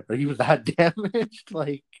Hall? Are you that damaged?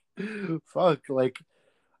 Like, fuck. Like,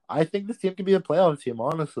 I think this team can be a playoff team,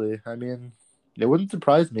 honestly. It wouldn't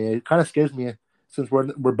surprise me. It kind of scares me since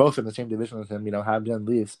we're both in the same division as him, Habs and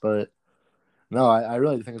Leafs. But no, I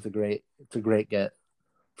really think it's a great get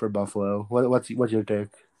for Buffalo. What's your take?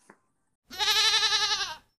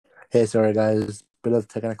 Hey, sorry guys, bit of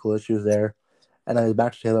technical issues there. And then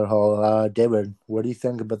back to Taylor Hall. David, what do you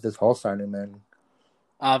think about this Hall signing, man?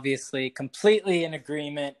 Obviously, completely in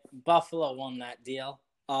agreement. Buffalo won that deal.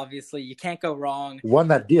 Obviously, you can't go wrong. Won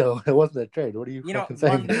that deal. It wasn't a trade. What are you fucking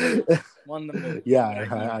saying? Won the move. Yeah,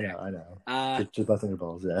 I know. Just busting your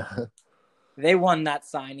balls, yeah. They won that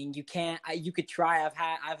signing. You could try. I've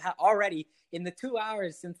had already in the 2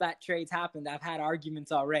 hours since that trade's happened. I've had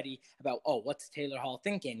arguments already about, what's Taylor Hall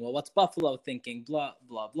thinking? Well, what's Buffalo thinking? Blah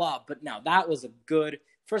blah blah. But no, that was a good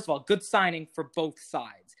signing for both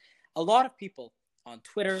sides. A lot of people on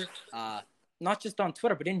Twitter, not just on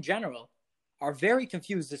Twitter, but in general, are very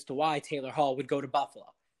confused as to why Taylor Hall would go to Buffalo.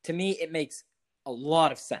 To me, it makes a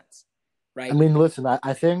lot of sense, right? Listen,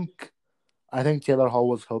 I think Taylor Hall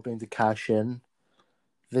was hoping to cash in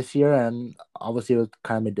this year, and obviously it was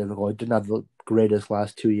kind of difficult. He didn't have the greatest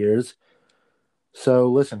last 2 years. So,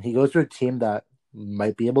 listen, he goes to a team that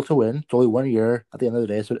might be able to win. It's only 1 year at the end of the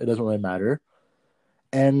day, so it doesn't really matter.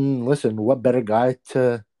 And listen, what better guy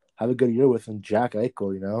to have a good year with than Jack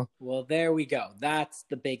Eichel, Well, there we go. That's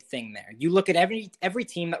the big thing there. You look at every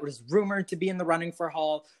team that was rumored to be in the running for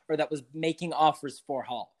Hall or that was making offers for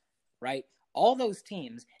Hall, right? All those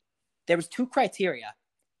teams, there was 2 criteria.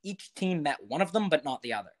 Each team met one of them, but not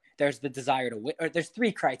the other. There's the desire to win, or there's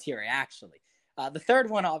 3 criteria, actually. The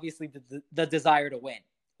third one, obviously, the desire to win,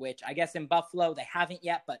 which I guess in Buffalo, they haven't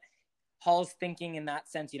yet, but Hall's thinking in that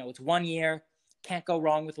sense, it's 1 year. Can't go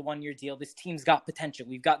wrong with a 1-year deal. This team's got potential.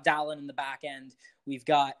 We've got Dallin in the back end. We've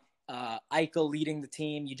got Eichel leading the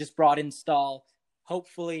team. You just brought in Staal.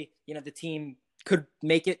 Hopefully, the team could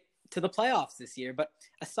make it to the playoffs this year. But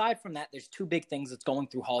aside from that, there's 2 big things that's going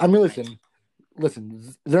through Hall.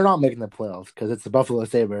 Listen, they're not making the playoffs because it's the Buffalo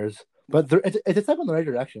Sabres. But it's a step in the right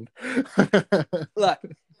direction. Look,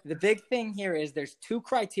 the big thing here is there's 2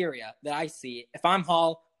 criteria that I see. If I'm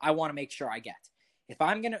Hall, I want to make sure I get. If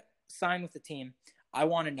I'm going to sign with the team, I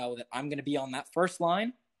want to know that I'm going to be on that first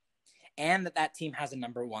line and that team has a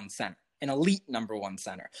number 1 center, an elite number 1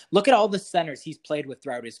 center. Look at all the centers he's played with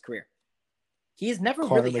throughout his career. He has never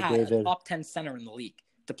really had a top 10 center in the league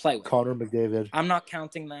to play with. Connor McDavid. I'm not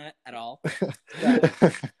counting that at all.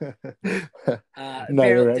 No,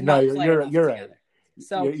 you're right. No, you're right.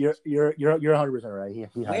 So you're 100%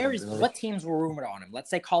 right. What teams were rumored on him? Let's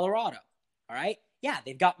say Colorado. All right. Yeah,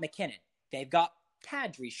 they've got McKinnon. They've got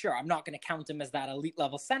Kadri. Sure, I'm not going to count him as that elite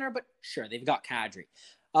level center, but sure, they've got Kadri.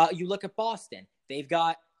 You look at Boston. They've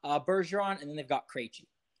got Bergeron, and then they've got Krejci.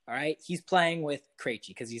 All right, he's playing with Krejci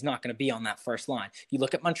because he's not going to be on that first line. You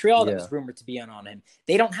look at Montreal that Yeah. was rumored to be on him.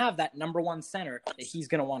 They don't have that number one center that he's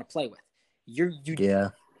going to want to play with. Yeah.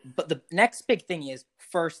 But the next big thing is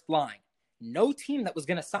first line. No team that was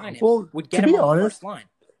going to sign him Well, would get to him be on the honest, first line.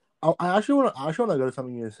 I actually want to go to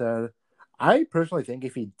something you said. I personally think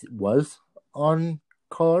if he was on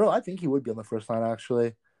Colorado, I think he would be on the first line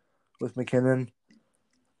actually with McKinnon.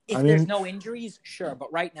 If there's no injuries, sure.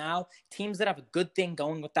 But right now, teams that have a good thing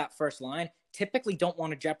going with that first line typically don't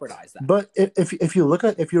want to jeopardize that. But if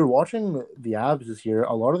you're watching the Avs this year,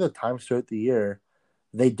 a lot of the times throughout the year,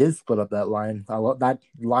 they did split up that line. That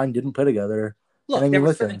line didn't play together. Look, there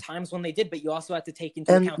were certain times when they did, but you also have to take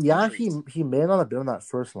into account. Yeah, he may not have been on that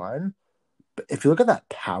first line, but if you look at that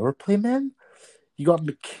power play, man, you got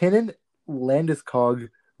McKinnon, Landeskog,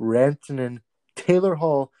 Rantanen, Taylor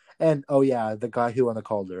Hall, and the guy who won the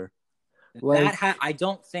Calder. I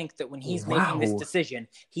don't think that when he's making this decision,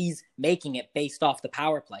 he's making it based off the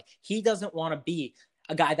power play. He doesn't want to be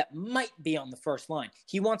a guy that might be on the first line.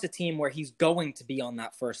 He wants a team where he's going to be on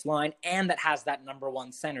that first line and that has that number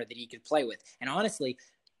one center that he could play with. And honestly,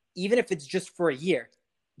 even if it's just for a year,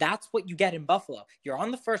 that's what you get in Buffalo. You're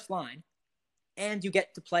on the first line and you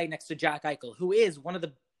get to play next to Jack Eichel, who is one of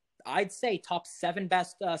the, I'd say, top 7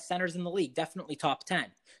 best centers in the league, definitely top 10.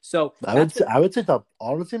 So I would say top.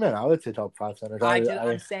 Honestly, man, I would say top 5 centers.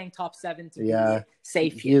 I'm saying top 7 to be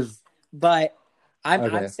safe here. But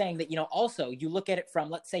I'm saying that, also you look at it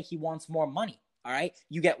from, let's say he wants more money. All right,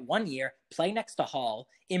 you get 1 year, play next to Hall,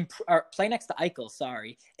 play next to Eichel.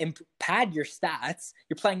 Sorry, and pad your stats.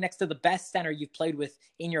 You're playing next to the best center you've played with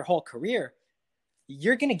in your whole career.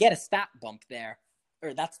 You're gonna get a stat bump there,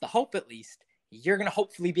 or that's the hope at least. You're going to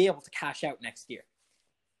hopefully be able to cash out next year.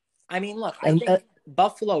 I mean, look, I think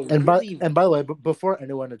Buffalo and by the way, before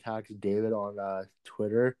anyone attacks David on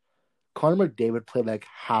Twitter, Connor McDavid played like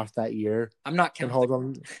half that year. I'm not counting. Hold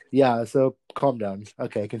on. Yeah, so calm down.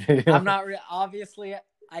 Okay, continue. I'm not obviously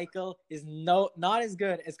Eichel is not as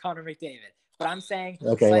good as Connor McDavid, but I'm saying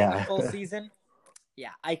full season,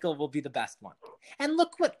 Eichel will be the best one. And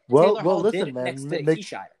look what Taylor Hall did next to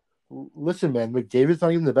Keyshaw. Listen, man, McDavid's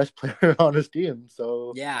not even the best player on his team,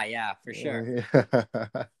 so... Yeah, for sure.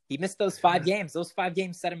 He missed those 5 games. Those 5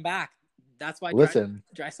 games set him back. That's why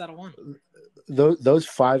Draisaitl won. Those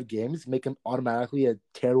 5 games make him automatically a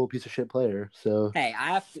terrible piece of shit player, so... Hey,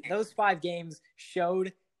 those 5 games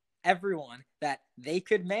showed everyone that they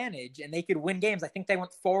could manage and they could win games. I think they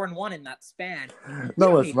went 4-1 in that span.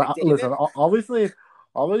 No, listen, obviously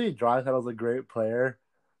Draisaitl's a great player,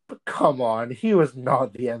 but come on, he was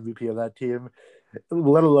not the MVP of that team,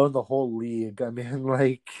 let alone the whole league. I mean,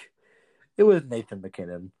 it was Nathan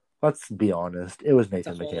McKinnon. Let's be honest. It was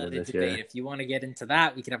Nathan McKinnon this year. If you want to get into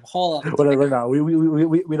that, we can have a whole other whatever. No,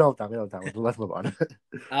 we don't have time. Let's move on.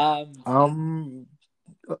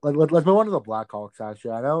 Let's move on to the Blackhawks.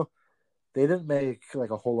 Actually, I know they didn't make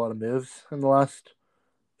a whole lot of moves in the last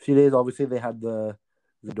few days. Obviously, they had the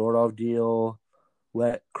Zadorov deal,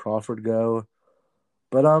 let Crawford go.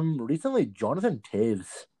 But recently Jonathan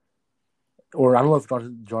Toews, or I don't know if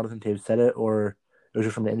Jonathan Toews said it or it was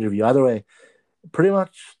just from the interview. Either way, pretty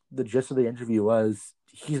much the gist of the interview was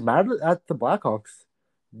he's mad at the Blackhawks.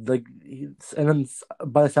 And then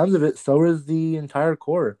by the sounds of it, so is the entire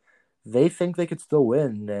core. They think they could still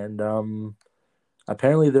win, and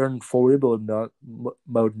apparently they're in full rebuild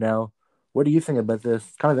mode now. What do you think about this?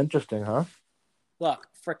 It's kind of interesting, huh? Look,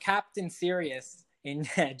 for Captain Serious in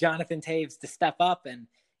Jonathan Toews to step up and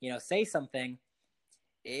say something,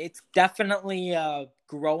 it's definitely a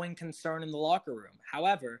growing concern in the locker room.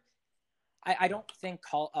 However, I don't think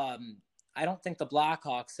the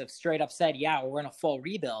Blackhawks have straight up said, we're in a full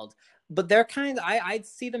rebuild, but they're I'd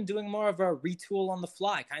see them doing more of a retool on the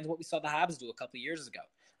fly, kind of what we saw the Habs do a couple of years ago.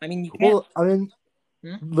 I mean,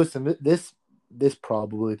 listen, this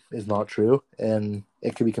probably is not true, and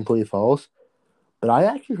it could be completely false, but I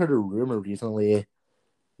actually heard a rumor recently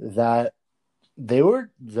that there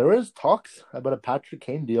was talks about a Patrick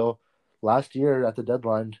Kane deal last year at the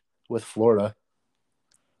deadline with Florida.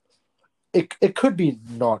 It could be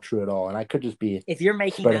not true at all, and I could just be if you're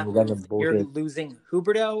making that you're losing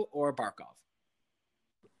Huberdeau or Barkov.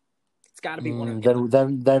 It's got to be one of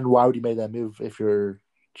them. Then why would you make that move if you're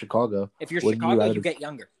Chicago? If you're Chicago, you get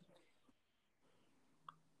younger.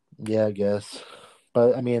 Yeah, I guess,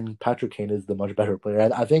 but I mean, Patrick Kane is the much better player.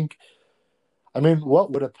 I think. I mean,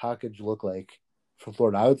 what would a package look like from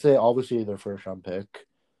Florida? I would say obviously their first round pick,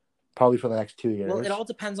 probably for the next 2 years. Well, it all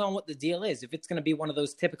depends on what the deal is. If it's going to be one of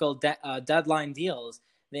those typical deadline deals,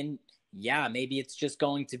 then yeah, maybe it's just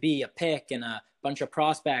going to be a pick and a bunch of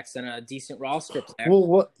prospects and a decent roster player.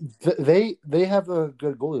 Well, they have a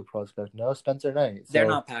good goalie prospect, no, Spencer Knight. They're So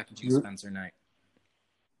not packaging Spencer Knight.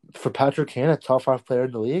 for Patrick Kane, a top 5 player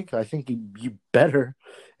in the league, I think you better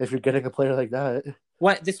if you're getting a player like that.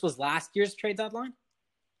 What? This was last year's trade deadline?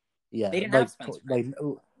 Yeah, They didn't have Spencer Knight.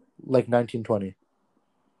 like 1920.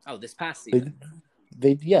 Oh, this past season.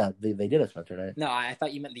 They did have Spencer Knight. No, I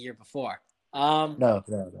thought you meant the year before. No.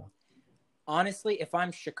 Honestly, if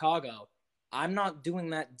I'm Chicago, I'm not doing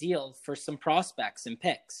that deal for some prospects and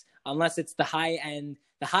picks unless it's the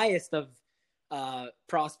highest of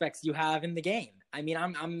prospects you have in the game. I mean,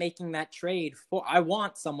 I'm making that trade for. I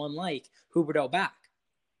want someone like Huberdeau back,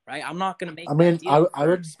 right? I'm not going to make. That deal I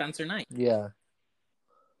would Spencer Knight. Yeah.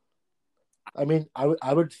 I mean,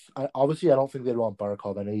 I would obviously I don't think they'd want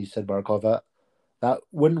Barkov. I know you said Barkov. That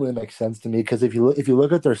wouldn't really make sense to me because if you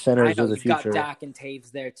look at their centers of the future, you've got Dak and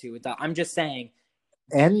Taves there too. I'm just saying.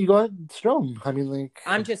 And you got Strome. I mean, like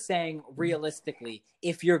I'm just saying, realistically,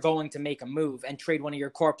 if you're going to make a move and trade one of your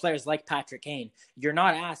core players like Patrick Kane, you're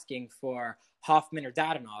not asking for Hoffman or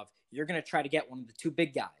Dadonov. You're going to try to get one of the two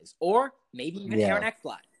big guys, or maybe even Aaron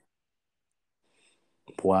Ekblad.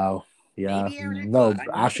 Wow. Yeah. No,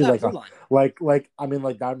 actually, I mean,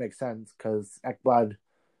 like that makes sense because Ekblad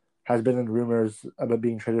has been in rumors about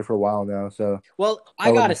being traded for a while now. So, well,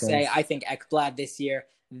 I gotta say, I think Ekblad this year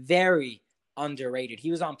very underrated.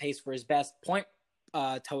 He was on pace for his best point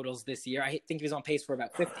totals this year. I think he was on pace for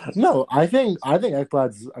about 50. No, I think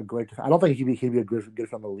Ekblad's a great. I don't think he'd be a good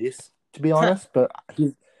from the Leafs, to be honest. But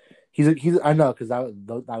he's I know because that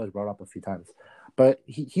was brought up a few times. But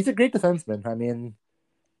he's a great defenseman. I mean,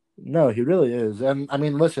 no, he really is. And I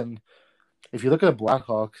mean, listen, if you look at the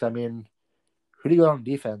Blackhawks, I mean, who do you got on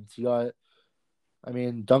defense? You got, I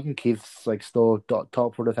mean, Duncan Keith's like still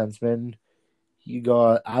top 4 defenseman. You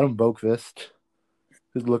got Adam Boqvist,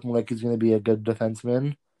 who's looking like he's going to be a good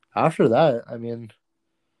defenseman. After that, I mean,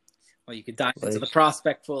 well, you could dive into the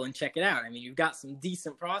prospect pool and check it out. I mean, you've got some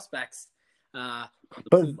decent prospects. But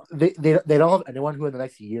they don't have anyone who in the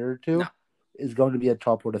next year or two is going to be a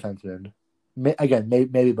top 4 defenseman. Again,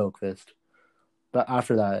 maybe Boqvist, but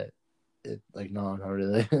after that, no, not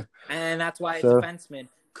really. And that's why a defenseman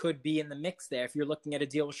could be in the mix there if you're looking at a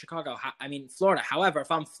deal with Chicago. I mean, Florida. However,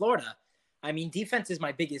 if I'm Florida, I mean, defense is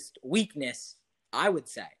my biggest weakness, I would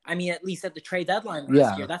say. I mean, at least at the trade deadline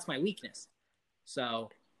last year, that's my weakness. So,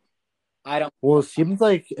 I don't. Well, it seems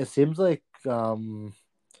like they're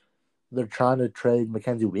trying to trade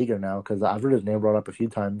Mackenzie Weegar now because I've heard his name brought up a few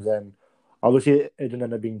times, and obviously it didn't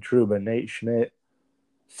end up being true. But Nate Schmidt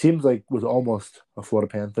seems like was almost a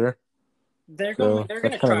Florida Panther. They're going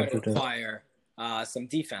to try to acquire some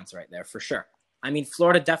defense right there for sure. I mean,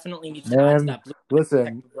 Florida definitely needs to add to that.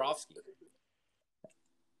 Listen,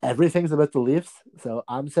 everything's about the Leafs, so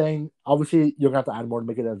I'm saying obviously you're gonna have to add more to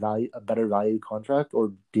make it a better value contract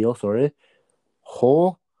or deal.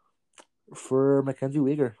 Whole for Mackenzie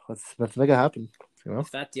Weegar. Let's make it happen. You know?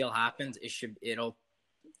 If that deal happens,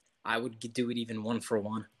 I would do it even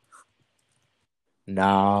 1-for-1.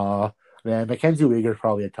 Nah, man, Mackenzie Weegar's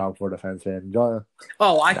probably a top 4 defenseman.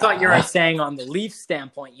 I thought you were saying on the Leafs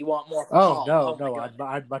standpoint, you want more. No,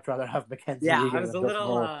 I'd much rather have Mackenzie. Weegar I was a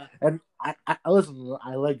little. And I listen.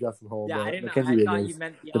 I like Justin Holl. Yeah, I didn't Mackenzie know. I Weegar thought you is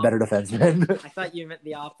meant the better defenseman. I thought you meant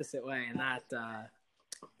the opposite way, and that.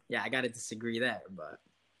 I got to disagree there, but.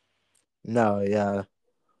 No, yeah,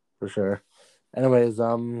 for sure. Anyways,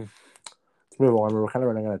 let's move on. We're kind of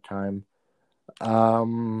running out of time.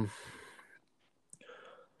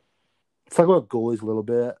 Let's talk about goalies a little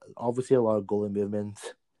bit. Obviously, a lot of goalie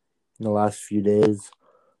movements in the last few days.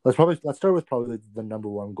 Let's start with probably the number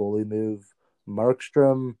one goalie move.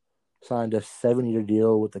 Markstrom signed a 7-year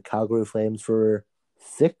deal with the Calgary Flames for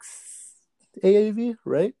 $6 AAV,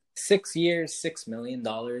 right? 6 years, $6 million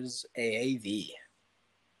AAV.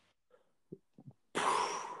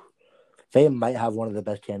 They might have one of the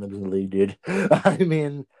best tandems in the league, dude. I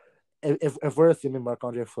mean, if we're assuming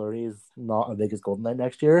Marc-Andre Fleury is not a Vegas Golden Knight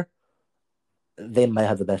next year, they might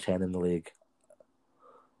have the best tandem in the league.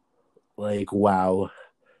 Like, wow.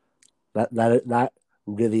 That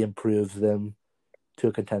really improves them to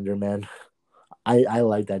a contender, man. I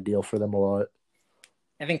like that deal for them a lot.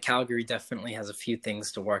 I think Calgary definitely has a few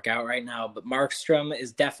things to work out right now, but Markstrom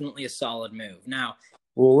is definitely a solid move. Now,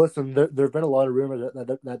 well, listen, there have been a lot of rumors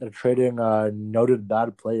that they're trading a noted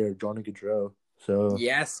bad player, Johnny Gaudreau. So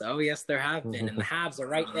yes, there have been, and the Habs are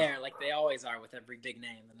right there, like they always are with every big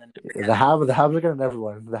name. And then the Habs are getting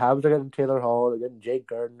everyone. The Habs are getting Taylor Hall. They're getting Jake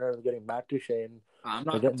Gardiner. They're getting Matt Duchene. I'm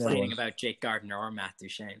not complaining about Jake Gardiner or Matt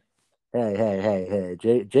Duchene. Hey!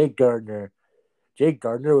 Jake Gardiner Jake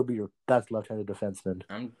Gardner would be your best left-handed defenseman.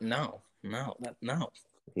 No. Yeah.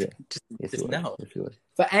 Just no. Yes, you would.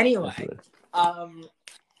 But anyway, Yes, you would.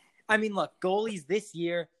 I mean, look, goalies this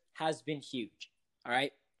year has been huge, all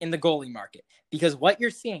right, in the goalie market. Because what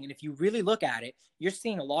you're seeing, and if you really look at it, you're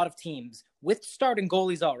seeing a lot of teams with starting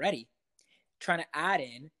goalies already trying to add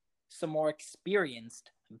in some more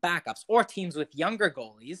experienced backups, or teams with younger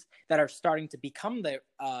goalies that are starting to become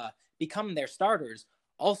their starters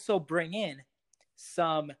also bring in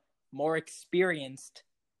some more experienced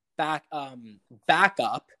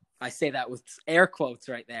backup. I say that with air quotes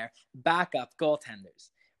right there. Backup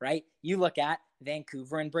goaltenders, right? You look at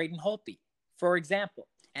Vancouver and Braden Holtby, for example,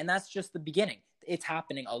 and that's just the beginning. It's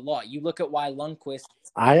happening a lot. You look at why Lundqvist.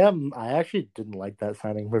 I actually didn't like that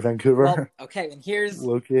signing for Vancouver. Well, okay, and here's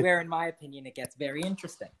where, in my opinion, it gets very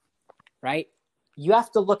interesting, right? You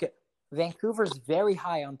have to look at Vancouver's very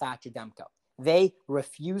high on Thatcher Demko. They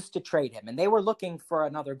refused to trade him, and they were looking for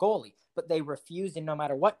another goalie, but they refused, and no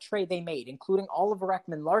matter what trade they made, including Oliver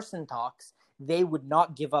Ekman-Larsson talks, they would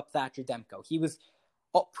not give up Thatcher Demko. He was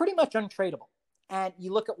pretty much untradeable. And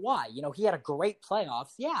you look at why. He had a great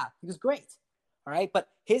playoffs. Yeah, he was great. All right, but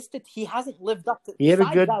he hasn't lived up to. He had a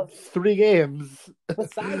good 3 games.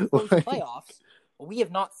 Besides those playoffs, we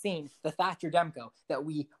have not seen the Thatcher Demko that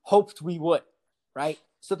we hoped we would, right?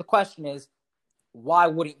 So the question is, why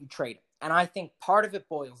wouldn't you trade him? And I think part of it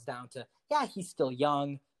boils down to, yeah, he's still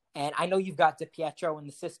young, and I know you've got DiPietro in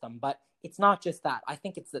the system, but it's not just that. I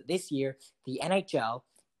think it's that this year the NHL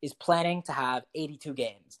is planning to have 82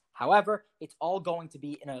 games. However, it's all going to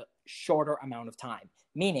be in a shorter amount of time,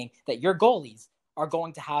 meaning that your goalies are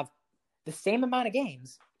going to have the same amount of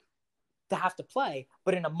games to have to play,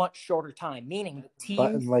 but in a much shorter time, meaning the teams...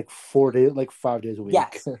 But in like 4 days, like 5 days a week.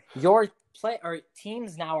 Yes. Your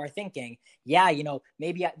teams now are thinking, yeah,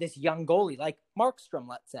 maybe this young goalie like Markstrom,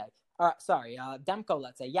 let's say, Demko,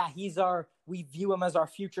 let's say, yeah, we view him as our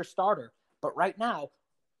future starter. But right now,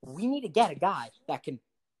 we need to get a guy that can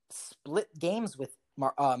split games with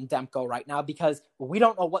Demko right now, because we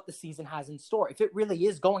don't know what the season has in store. If it really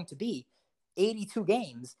is going to be 82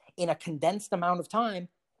 games in a condensed amount of time,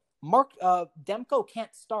 Demko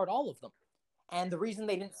can't start all of them. And the reason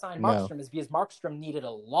they didn't sign Markstrom is because Markstrom needed a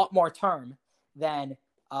lot more term than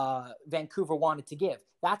Vancouver wanted to give.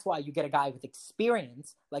 That's why you get a guy with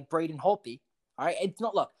experience like Braden Holtby. All right, it's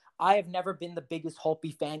not. Look, I have never been the biggest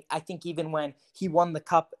Holtby fan. I think even when he won the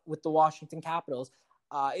cup with the Washington Capitals,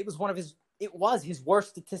 it was his worst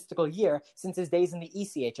statistical year since his days in the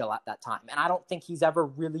ECHL at that time. And I don't think he's ever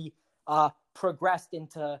really progressed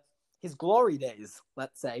into his glory days,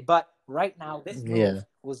 let's say. But right now, this move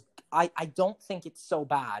was, I don't think it's so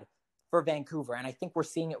bad for Vancouver. And I think we're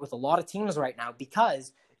seeing it with a lot of teams right now,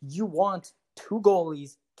 because you want 2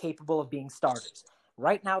 goalies capable of being starters.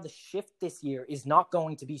 Right now, the shift this year is not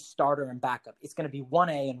going to be starter and backup. It's going to be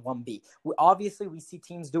 1A and 1B. We see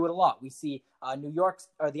teams do it a lot. We see New York,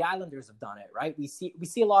 or the Islanders have done it, right? We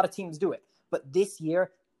see a lot of teams do it. But this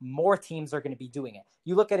year, more teams are going to be doing it.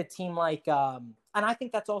 You look at a team like, and I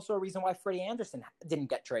think that's also a reason why Freddie Anderson didn't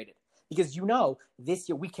get traded. Because this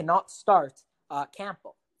year we cannot start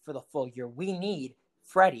Campbell for the full year. We need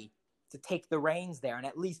Freddie to take the reins there and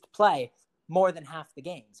at least play more than half the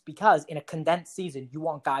games. Because in a condensed season, you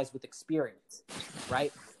want guys with experience,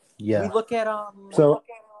 right? Yeah. We look at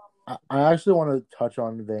I actually want to touch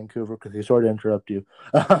on Vancouver, because sorry to interrupt you.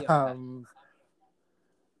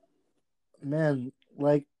 Man,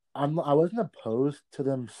 like I wasn't opposed to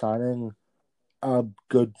them signing a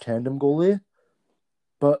good tandem goalie,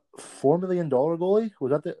 but $4 million goalie,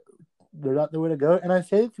 was that the way to go? And I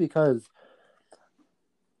say it because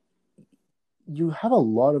you have a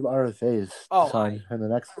lot of RFAs signed in the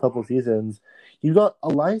next couple seasons. You got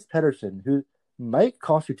Elias Pettersson, who might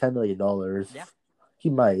cost you $10 million. Yeah. He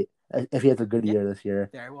might, if he has a good year this year.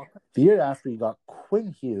 Very well. The year after, you got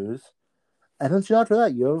Quinn Hughes. And then after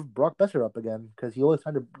that, you have Brock Besser up again, because he only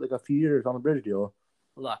signed a few years on the bridge deal.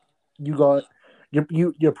 Look,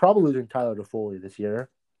 you're probably losing Tyler Toffoli this year,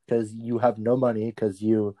 because you have no money, because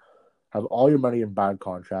you have all your money in bad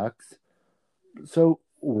contracts. So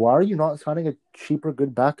why are you not signing a cheaper,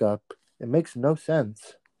 good backup? It makes no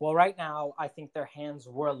sense. Well, right now, I think their hands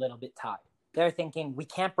were a little bit tied. They're thinking, we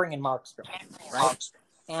can't bring in Markstrom, right?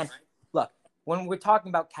 And look, when we're talking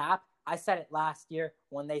about cap, I said it last year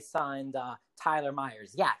when they signed Tyler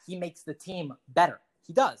Myers. Yeah, he makes the team better.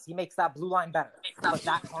 He does. He makes that blue line better. But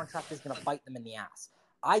that contract is going to bite them in the ass.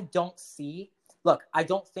 I don't think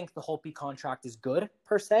the Holtby contract is good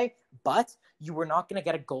per se, but you were not going to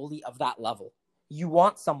get a goalie of that level. You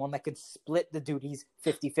want someone that could split the duties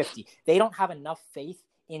 50-50. They don't have enough faith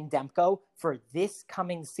in Demko for this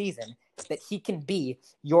coming season that he can be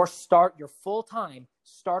your full-time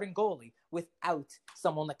starting goalie without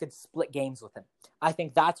someone that could split games with him. I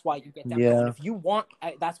think that's why you get Demko. Yeah. And if you want,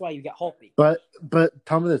 that's why you get Holtby. But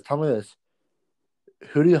tell me this.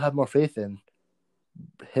 Who do you have more faith in?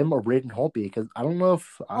 Him or Braden Holtby? Because I don't know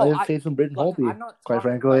if I have faith in Braden Holtby, quite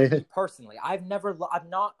frankly. Personally, I'm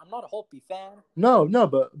not a Holtby fan. No,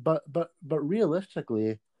 but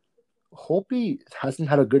realistically, Holtby hasn't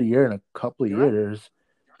had a good year in a couple of years.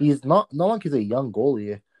 Right. He's not like he's a young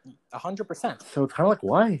goalie. 100%. So it's kind of like,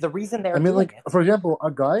 why? The reason they're for example, a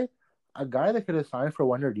guy that could have signed for a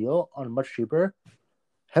 1-year deal on much cheaper,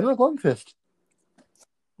 Henrik Lundqvist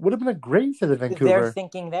would have been a great fit in Vancouver. Their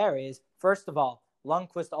thinking there is, first of all,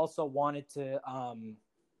 Lundqvist also wanted to,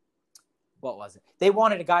 what was it? They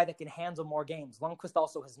wanted a guy that can handle more games. Lundqvist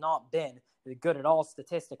also has not been good at all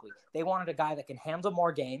statistically. They wanted a guy that can handle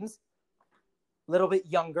more games, a little bit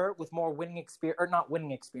younger with more winning experience, or not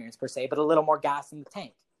winning experience per se, but a little more gas in the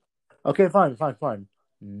tank. Okay, fine.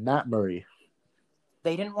 Matt Murray.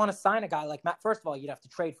 They didn't want to sign a guy like Matt. First of all, you'd have to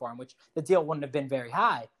trade for him, which the deal wouldn't have been very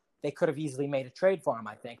high. They could have easily made a trade for him,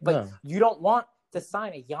 I think. But You don't want to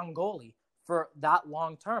sign a young goalie for that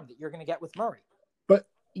long term that you're going to get with Murray. But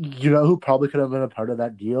you know who probably could have been a part of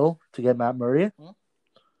that deal to get Matt Murray?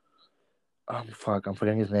 I'm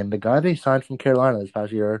forgetting his name. The guy they signed from Carolina this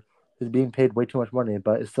past year is being paid way too much money,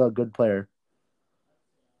 but is still a good player.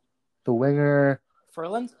 The winger.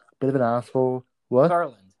 Ferland? Bit of an asshole. What?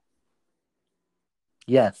 Ferland.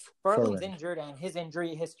 Yes. Ferland's injured, and his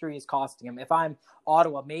injury history is costing him. If I'm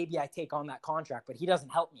Ottawa, maybe I take on that contract, but he doesn't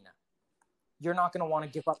help me now. You're not going to want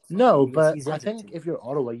to give up. No, but I think if you're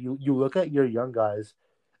Ottawa, you look at your young guys,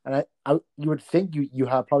 and you would think you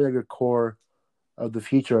have probably your core of the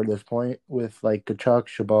future at this point with like Tkachuk,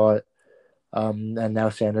 Chabot, and now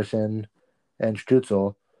Sanderson and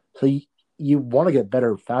Stützle. So you want to get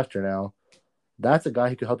better faster now. That's a guy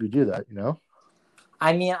who could help you do that, you know?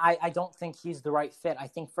 I mean, I don't think he's the right fit. I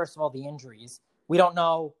think, first of all, the injuries. We don't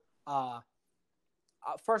know,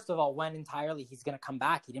 first of all, when entirely he's going to come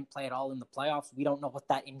back. He didn't play at all in the playoffs. We don't know what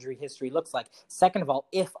that injury history looks like. Second of all,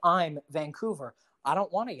 if I'm Vancouver, I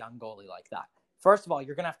don't want a young goalie like that. First of all,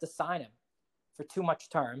 you're going to have to sign him for too much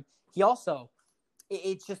term. He also,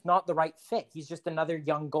 it's just not the right fit. He's just another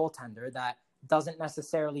young goaltender that doesn't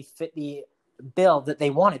necessarily fit the bill that they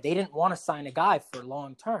wanted. They didn't want to sign a guy for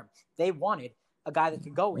long term. They wanted a guy that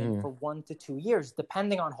could go in for 1 to 2 years,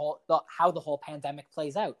 depending on how the whole pandemic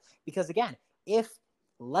plays out. Because again, if,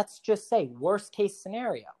 let's just say, worst case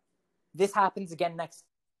scenario, this happens again next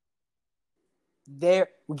year,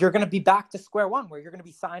 you're going to be back to square one, where you're going to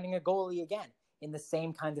be signing a goalie again in the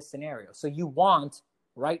same kind of scenario. So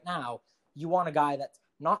right now, you want a guy that's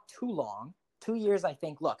not too long. 2 years, I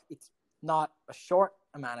think, look, it's not a short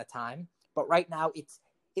amount of time, but right now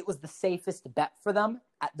it was the safest bet for them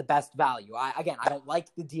at the best value. I don't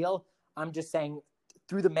like the deal. I'm just saying,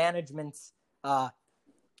 through the management's,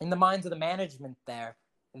 in the minds of the management there,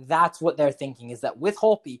 that's what they're thinking, is that with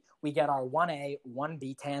Holtby, we get our 1A,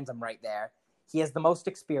 1B tandem right there. He has the most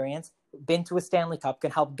experience, been to a Stanley Cup,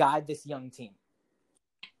 can help guide this young team.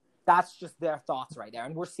 That's just their thoughts right there.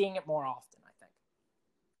 And we're seeing it more often, I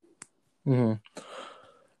think.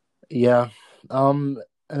 Yeah.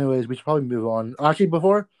 Anyways, we should probably move on. Actually,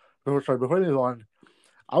 before we move on,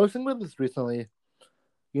 I was thinking about this recently.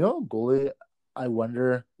 You know, goalie, I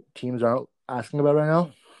wonder teams aren't asking about right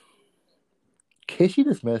now? Casey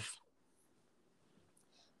DeSmith.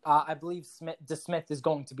 I believe DeSmith is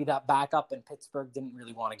going to be that backup, and Pittsburgh didn't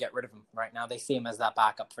really want to get rid of him right now. They see him as that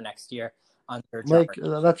backup for next year.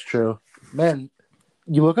 That's true. Man,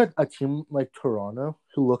 you look at a team like Toronto,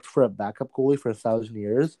 who looked for a backup goalie for 1,000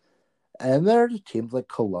 years, and there are just teams like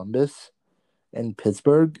Columbus and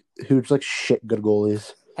Pittsburgh who just like shit good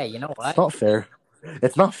goalies. Hey, you know what? It's not fair.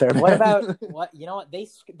 It's not fair, man. What about what? You know what?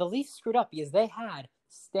 The Leafs screwed up because they had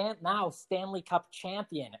Stanley Cup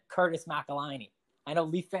champion Curtis McElhinney. I know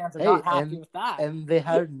Leaf fans are not happy with that. And they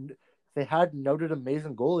had noted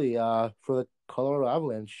amazing goalie for the Colorado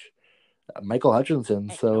Avalanche, Michael Hutchinson.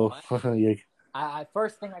 Hey, so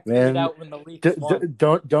first thing I tweeted out when the Leafs won.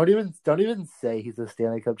 Don't even say he's a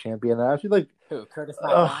Stanley Cup champion. I actually like who? Curtis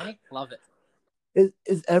McElhinney? Love it.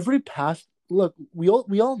 Is every past look, we all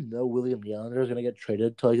know William Nylander is going to get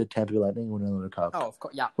traded to like the Tampa Bay Lightning and win another cup. Oh, of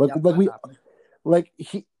course, yeah.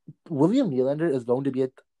 William Nylander is going to be a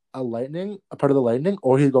part of the Lightning,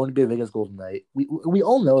 or he's going to be a Vegas Golden Knight. We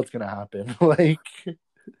all know it's going to happen.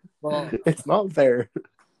 It's not fair.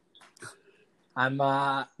 I'm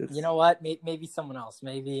you know what? Maybe someone else.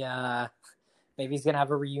 Maybe he's going to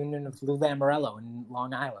have a reunion of Lou Lamoriello in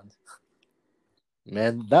Long Island.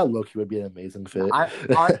 Man, that Loki would be an amazing fit. Look.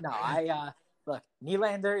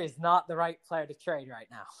 Nylander is not the right player to trade right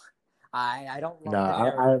now. I don't No, love the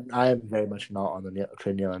area. I am very much not on the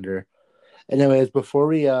trade Nylander. Anyways, before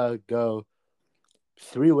we go,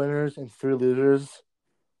 3 winners and 3 losers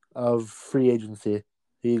of free agency.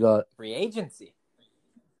 Who you got? Free agency.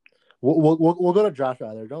 We'll go to draft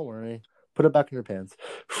rather. Don't worry. Put it back in your pants.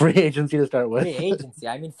 Free agency to start with. Free agency.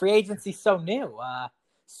 I mean, free agency's so new.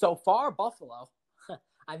 So far, Buffalo.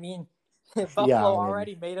 I mean, Buffalo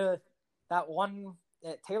already made that one.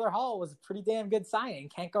 Taylor Hall was a pretty damn good signing.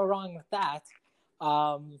 Can't go wrong with that.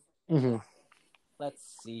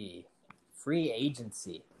 Let's see. Free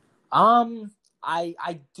agency.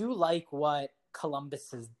 I do like what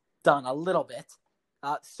Columbus has done a little bit.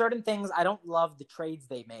 Certain things I don't love the trades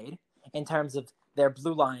they made in terms of their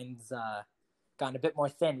blue lines gotten a bit more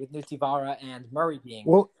thin with Nutivaara and Murray being.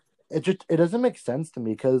 Well, it doesn't make sense to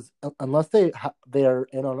me because unless they are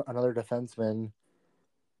in on another defenseman,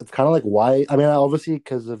 it's kind of like why. I mean, obviously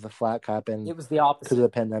because of the flat cap and it was the opposite because of the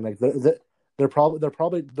pandemic. They're not.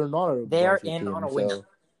 They're in on a winger. So.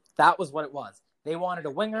 That was what it was. They wanted a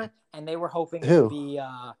winger, and they were hoping Who? to be.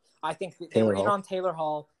 I think they were in on Taylor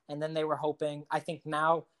Hall, and then they were hoping. I think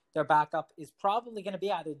now their backup is probably going to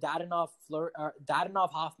be either Dadonov,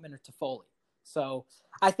 Hoffman, or Toffoli. So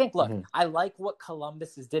I think, look, I like what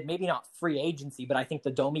Columbus did. Maybe not free agency, but I think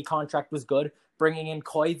the Domi contract was good. Bringing in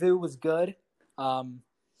Koivu was good.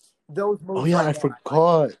 Those moves. Oh yeah, I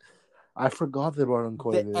forgot. I forgot they brought in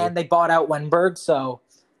Koivu, and they bought out Wenberg. So.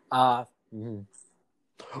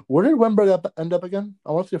 Where did Wenberg end up again?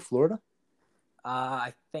 I want to say Florida.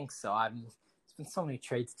 I think so. It's been so many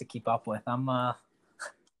trades to keep up with. I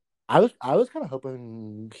was kind of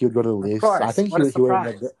hoping he would go to the Leafs. I think he would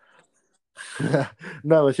have been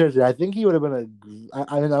No, seriously, I think he would have been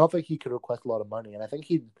I don't think he could request a lot of money, and I think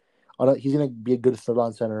he's going to be a good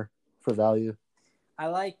third-line center for value. I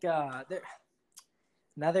like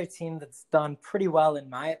another team that's done pretty well, in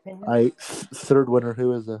my opinion. Third winner.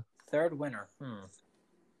 Who is the third winner?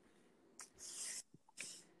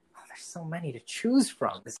 So many to choose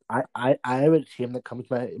from. I have a team that comes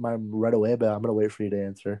to my right away, but I'm gonna wait for you to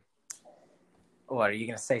answer. What are you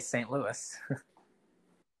gonna say? St. Louis?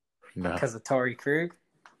 No, because of Torrey Krug.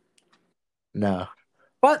 No,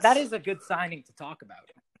 but that is a good signing to talk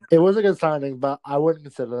about. It was a good signing, but I wouldn't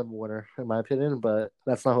consider them a winner in my opinion. But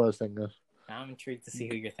that's not who I was thinking of. I'm intrigued to see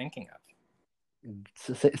who you're thinking of.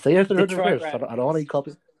 Say your third first. I don't want to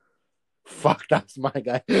copy. Fuck, that's my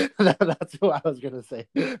guy. That's who I was going to say.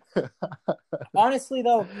 Honestly,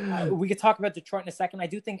 though, we could talk about Detroit in a second. I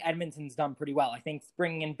do think Edmonton's done pretty well. I think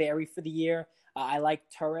bringing in Barrie for the year. I like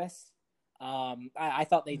Turris. I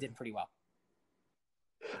thought they did pretty well.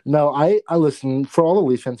 No, I listen, for all the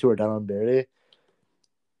Leafs fans who are down on Barrie,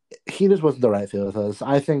 he just wasn't the right fit with us.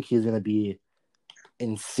 I think he's going to be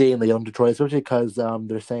insanely young Detroit, especially because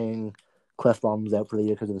they're saying Clefbaum's out for the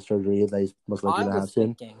year because of the surgery that he's most likely to have soon. I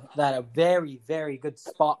was thinking that a very, very good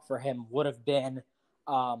spot for him would have been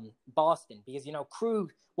Boston because,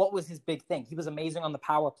 Krug, what was his big thing? He was amazing on the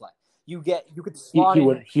power play. You could slot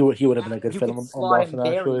he would have been a good fit on Boston,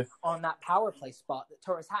 actually. On that power play spot that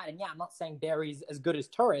Turris had. And yeah, I'm not saying Barry's as good as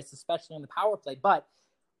Turris, especially on the power play, but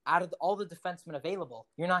out of all the defensemen available,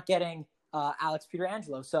 you're not getting Alex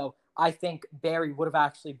Pietrangelo. So I think Barrie would have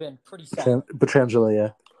actually been pretty solid. Pietrangelo,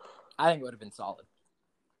 yeah. I think it would have been solid.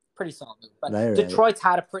 Pretty solid move. But Detroit's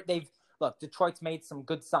had Detroit's made some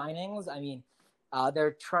good signings. I mean,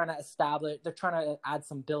 they're trying to add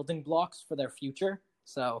some building blocks for their future.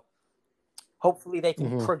 So hopefully they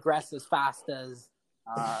can progress as fast as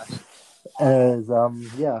I'll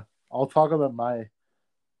talk about my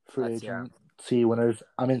free agency winners.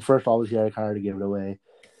 I mean, first, obviously, I kind of already gave it away.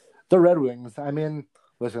 The Red Wings. I mean,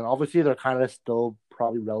 listen, obviously, they're kind of still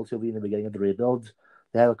probably relatively in the beginning of the rebuild.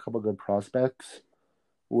 They have a couple good prospects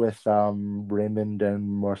with Raymond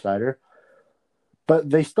and Morsider. But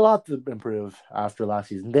they still have to improve after last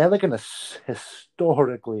season. They had like an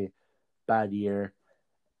historically bad year.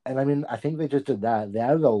 And I mean, I think they just did that. They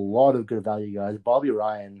added a lot of good value guys. Bobby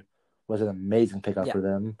Ryan was an amazing pickup for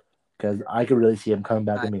them because I could really see him coming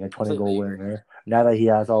back and being a 20-goal winner now that he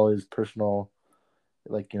has all his personal,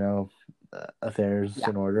 affairs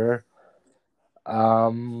in order.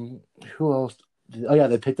 Who else? Oh, yeah,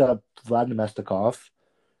 they picked up Vlad Nemestikov,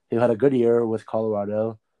 who had a good year with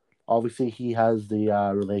Colorado. Obviously, he has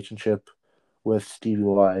the relationship with Stevie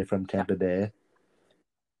Y from Tampa Bay.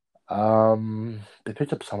 They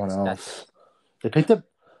picked up someone else. They picked up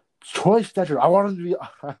Troy Stecher. I wanted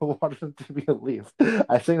him to be a Leaf.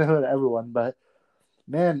 I think that with everyone, but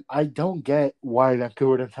man, I don't get why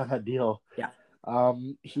Vancouver didn't sign that deal. Yeah.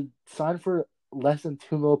 He signed for less than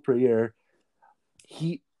 $2 million per year.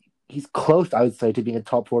 He's close, I would say, to being a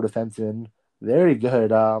top 4 defenseman. Very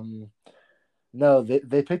good. No,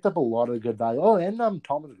 they picked up a lot of good value. Oh, and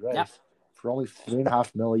Thomas Greiss Yep. for only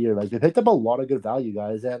 $3.5 million a year. Like, they picked up a lot of good value,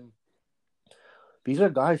 guys, and these are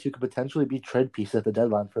guys who could potentially be trade pieces at the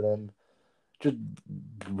deadline for them. Just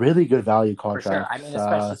really good value contracts. For sure. I mean,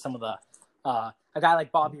 especially some of the a guy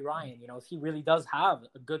like Bobby Ryan. You know, if he really does have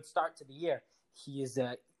a good start to the year, he is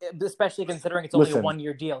especially considering it's only a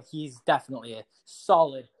 1-year deal. He's definitely a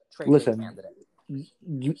solid trade candidate.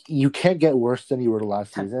 You can't get worse than you were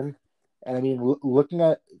last season. And I mean, looking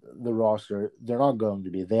at the roster, they're not going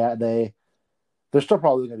to be. They're still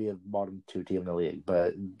probably going to be a bottom 2 team in the league,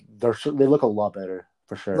 but they look a lot better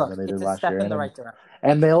for sure than they did last year. In the right direction.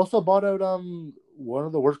 And they also bought out one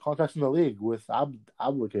of the worst contracts in the league with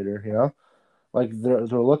Abdelkader. You know, like they're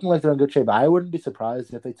looking like they're in good shape. I wouldn't be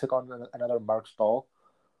surprised if they took on another Mark Stahl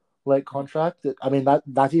contract. I mean,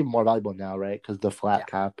 that's even more valuable now, right? Because the flat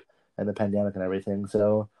cap and the pandemic and everything.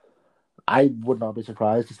 So I would not be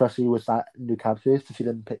surprised, especially with that new cap space, to see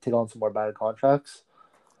them take on some more bad contracts.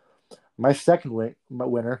 My second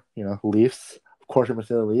winner, you know, Leafs. Of course, I'm going to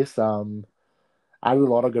say the Leafs. I have a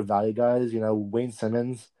lot of good value guys. You know, Wayne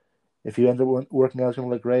Simmons. If he ends up working out, it's going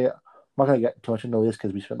to look great. I'm not going to get too much into the Leafs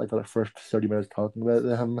because we spent like the first 30 minutes talking about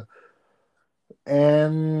them.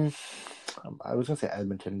 And I was going to say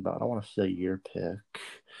Edmonton, but I don't want to say your pick.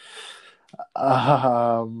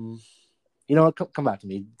 You know what? Come back to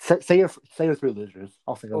me. Say your 3 losers.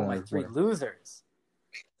 I'll think of my 3 losers.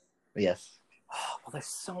 Yes. Oh, well, there's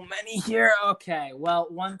so many here. Okay. Well,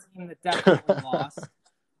 one team that definitely lost.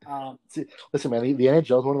 Listen, man. The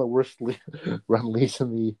NHL is one of the worst run leagues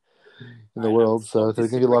in the world, so there's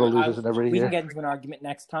going to be a lot of losers in every year. We can get into an argument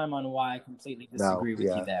next time on why I completely disagree with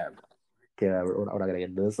you there. Okay, we're not going to get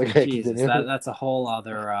into this. Jesus, that's a whole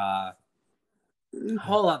other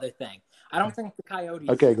thing. I don't think the Coyotes.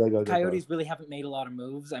 Okay, go. Coyotes really haven't made a lot of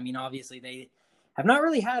moves. I mean, obviously they have not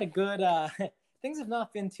really had a good. Things have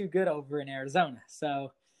not been too good over in Arizona,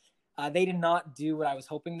 so they did not do what I was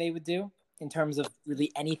hoping they would do in terms of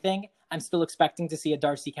really anything. I'm still expecting to see a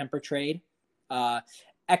Darcy Kemper trade.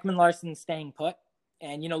 Ekman Larson staying put,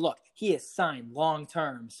 and look, he is signed long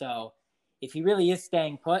term, so if he really is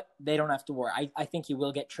staying put, they don't have to worry. I think he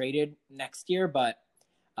will get traded next year, but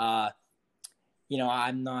I'm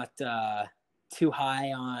not too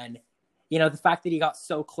high on, the fact that he got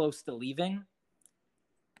so close to leaving.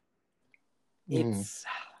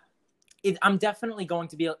 I'm definitely going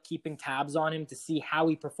to be keeping tabs on him to see how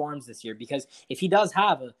he performs this year, because if he does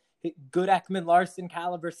have a good Ekman Larson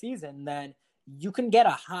caliber season, then you can get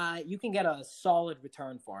a solid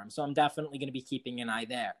return for him. So I'm definitely going to be keeping an eye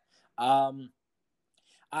there.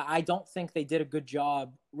 I don't think they did a good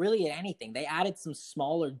job really at anything. They added some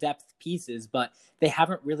smaller depth pieces, but they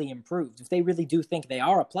haven't really improved. If they really do think they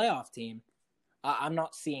are a playoff team, I'm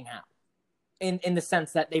not seeing how. In the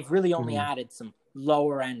sense that they've really only added some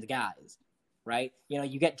lower end guys, right?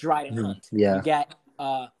 You get Dryden Hunt, you get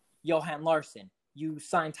Johan Larsson, you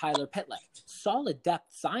sign Tyler Pitlick. Solid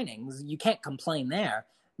depth signings. You can't complain there,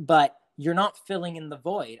 but you're not filling in the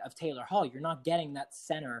void of Taylor Hall. You're not getting that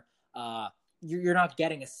center. You're not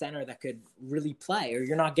getting a center that could really play, or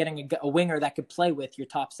you're not getting a winger that could play with your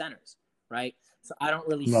top centers, right? So I don't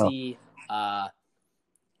really see.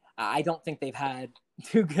 I don't think they've had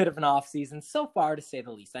too good of an offseason so far, to say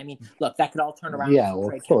the least. I mean, look, that could all turn around. Yeah,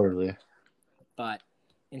 well, totally. But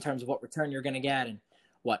in terms of what return you're going to get and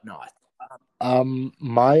whatnot.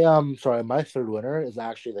 My third winner is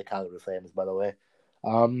actually the Calgary Flames, by the way.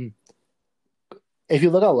 If you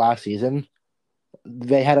look at last season,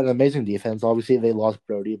 they had an amazing defense. Obviously, they lost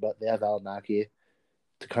Brody, but they have Alamaki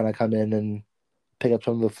to kind of come in and pick up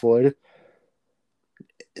some of the Floyd.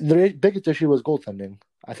 The biggest issue was goaltending.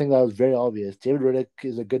 I think that was very obvious. David Rittich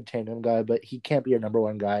is a good tandem guy, but he can't be your number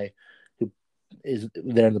one guy who is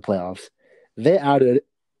there in the playoffs. They added,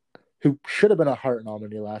 who should have been a Hart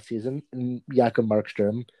nominee last season, Jakob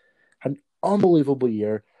Markstrom, had an unbelievable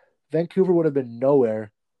year. Vancouver would have been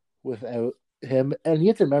nowhere without him. And you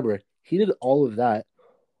have to remember, he did all of that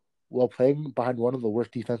while playing behind one of the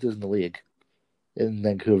worst defenses in the league in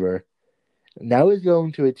Vancouver. Now he's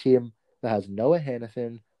going to a team that has Noah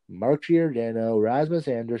Hannafin, Mark Giordano, Rasmus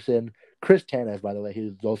Anderson, Chris Tanev, by the way,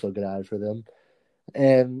 he's also a good ad for them,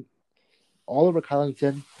 and Oliver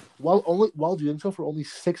Kylington, while doing so for only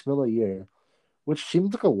 $6 million a year, which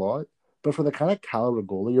seems like a lot, but for the kind of caliber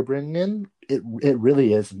goalie you're bringing in, it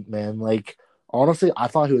really isn't, man. Like, honestly, I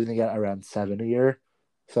thought he was going to get around $7 million a year,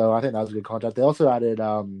 so I think that was a good contract. They also added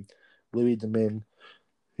Louis Dominic,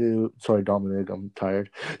 I'm tired,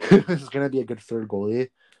 who's going to be a good third goalie.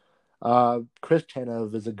 Chris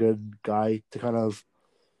Tanev is a good guy to kind of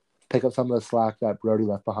pick up some of the slack that Brody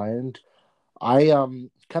left behind. I kind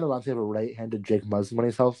of want to have a right-handed Jake Muzzin when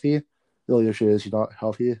he's healthy. The only issue is he's not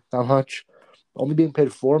healthy that much. Only being paid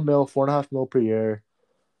 $4.5 million per year.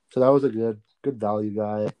 So that was a good value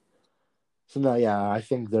guy. So no, yeah, I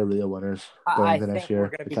think they're real winners going into next year. We're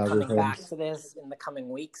going to be coming back to this in the coming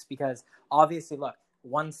weeks because obviously, look,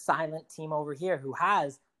 one silent team over here who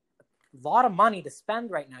has a lot of money to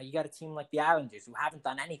spend right now. You got a team like the Islanders who haven't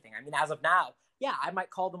done anything. I mean, as of now, yeah, I might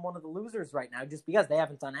call them one of the losers right now just because they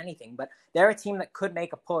haven't done anything. But they're a team that could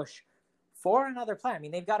make a push for another player. I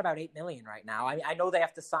mean, they've got about $8 million right now. I know they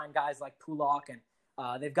have to sign guys like Pulak and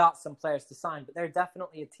they've got some players to sign, but they're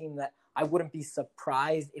definitely a team that I wouldn't be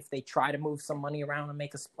surprised if they try to move some money around and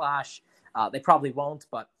make a splash. They probably won't,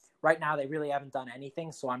 but right now they really haven't done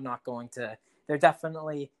anything, so I'm not going to. They're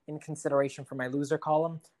definitely in consideration for my loser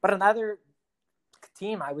column. But another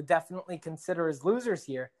team I would definitely consider as losers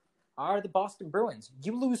here are the Boston Bruins.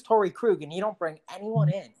 You lose Torrey Krug and you don't bring anyone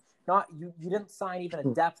in. You didn't sign even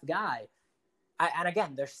a depth guy. And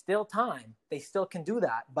again, there's still time. They still can do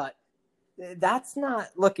that, but that's not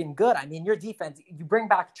looking good. I mean, your defense, you bring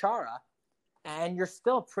back Chara, and you're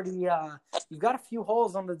still pretty. You've got a few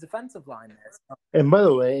holes on the defensive line there. So. And by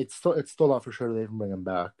the way, it's still not for sure they can bring him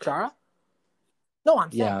back. Chara? No,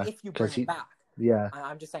 I'm saying if you bring him back. Yeah.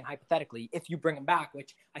 I'm just saying hypothetically, if you bring him back,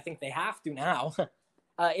 which I think they have to now,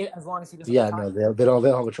 as long as he doesn't. Yeah, no, they don't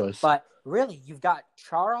have a choice. But really, you've got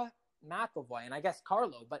Chara, McAvoy, and I guess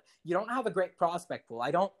Carlo, but you don't have a great prospect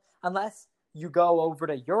pool. Unless you go over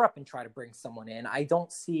to Europe and try to bring someone in. I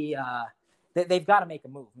don't see they've got to make a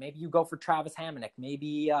move. Maybe you go for Travis Hamonic.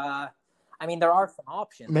 Maybe there are some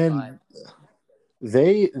options. Man,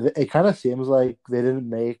 it kind of seems like they didn't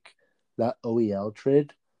make that OEL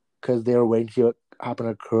trade because they were waiting to see what happened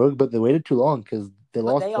to Krug, but they waited too long because they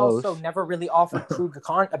lost both. They also never really offered Krug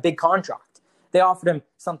a big contract. They offered him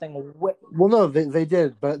something. Well, no, they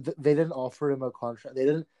did, but they didn't offer him a contract. They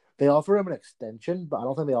didn't. They offered him an extension, but I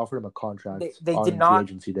don't think they offered him a contract. They did not.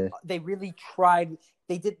 Agency day. They really tried.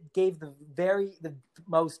 They gave the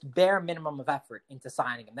most bare minimum of effort into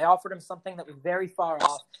signing him. They offered him something that was very far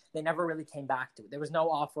off. They never really came back to it. There was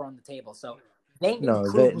no offer on the table. So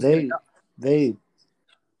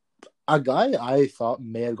a guy I thought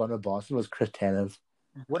may have gone to Boston was Chris Tanev.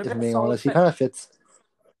 Would have been being honest, he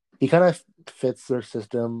kind of fits their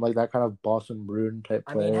system, like that kind of Boston Bruin type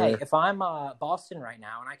player. I mean, hey, if I'm Boston right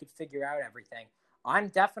now and I could figure out everything, I'm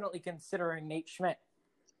definitely considering Nate Schmidt.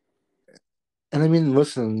 And I mean,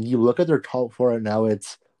 listen, you look at their top four right now,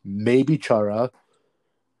 it's maybe Chara,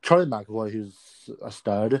 Charlie McAvoy, who's a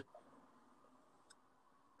stud,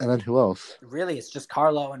 and then who else? Really, it's just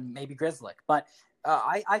Carlo and maybe Grzelcyk. But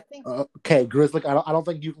I think... okay, Grzelcyk, I don't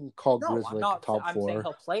think you can call Grzelcyk top four. I'm saying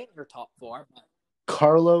he'll play in your top four, but...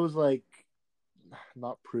 Carlo's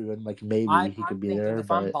not proven. Maybe he could be there. If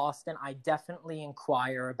I'm Boston, I definitely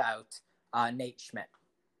inquire about Nate Schmidt.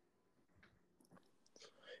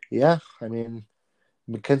 Yeah, I mean,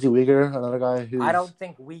 Mackenzie Weegar, another guy who. I don't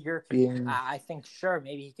think Weegar could. I think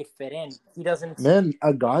maybe he could fit in. He doesn't. Man,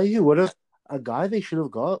 a guy they should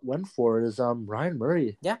have went for is Ryan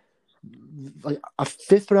Murray. Yeah, like a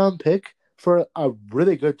 5th round pick for a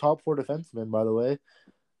really good top 4 defenseman. By the way,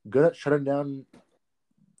 good at shutting down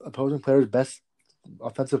opposing players' best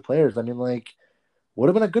offensive players. I mean, would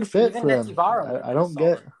have been a good fit for him. I don't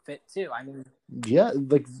get fit too. I mean, yeah,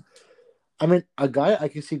 a guy I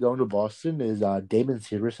can see going to Boston is Damon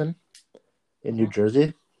Severson in New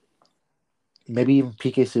Jersey. Maybe even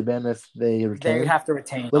PK Subban if they retain. They have to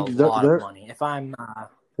retain a lot of money. If I'm,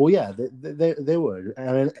 well, yeah, they would.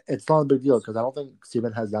 I mean, it's not a big deal because I don't think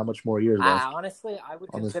Subban has that much more years left. Honestly, I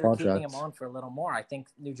would consider keeping him on for a little more. I think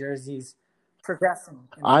New Jersey's progressing.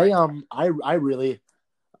 I really,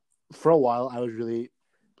 for a while, I was really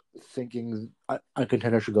thinking a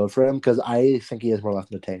contender should go for him because I think he has more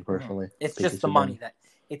left in the tank personally. It's just the money that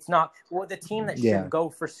it's not. Well, the team that should go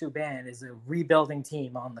for Subban is a rebuilding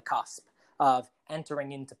team on the cusp of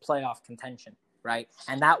entering into playoff contention, right?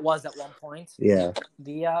 And that was at one point. Yeah.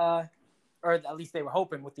 Or at least they were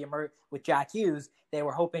hoping with Jack Hughes, they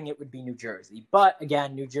were hoping it would be New Jersey. But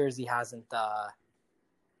again, New Jersey hasn't.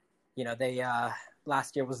 They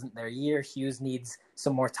last year wasn't their year. Hughes needs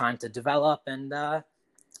some more time to develop, and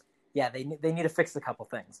they need to fix a couple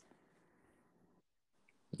things.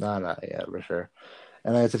 No, yeah, for sure.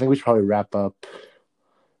 And I think we should probably wrap up.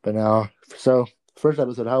 But now, so first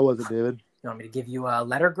episode, how was it, David? You want me to give you a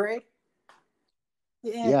letter grade?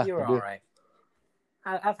 Yeah, you were all right.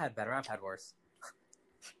 I've had better. I've had worse.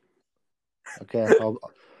 Okay,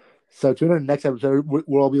 So tune in the next episode.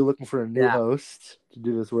 We'll all be looking for a new host to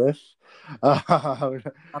do this with. I'm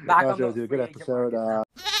back on the a good episode. Market,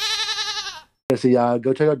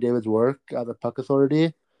 Go check out David's work at the Puck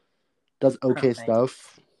Authority. Does okay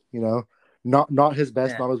stuff. Not his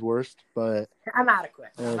best, not his worst, but I'm adequate.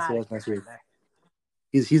 Next week.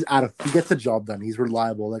 He gets the job done. He's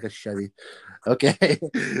reliable like a Chevy. Okay.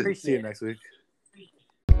 See you next week.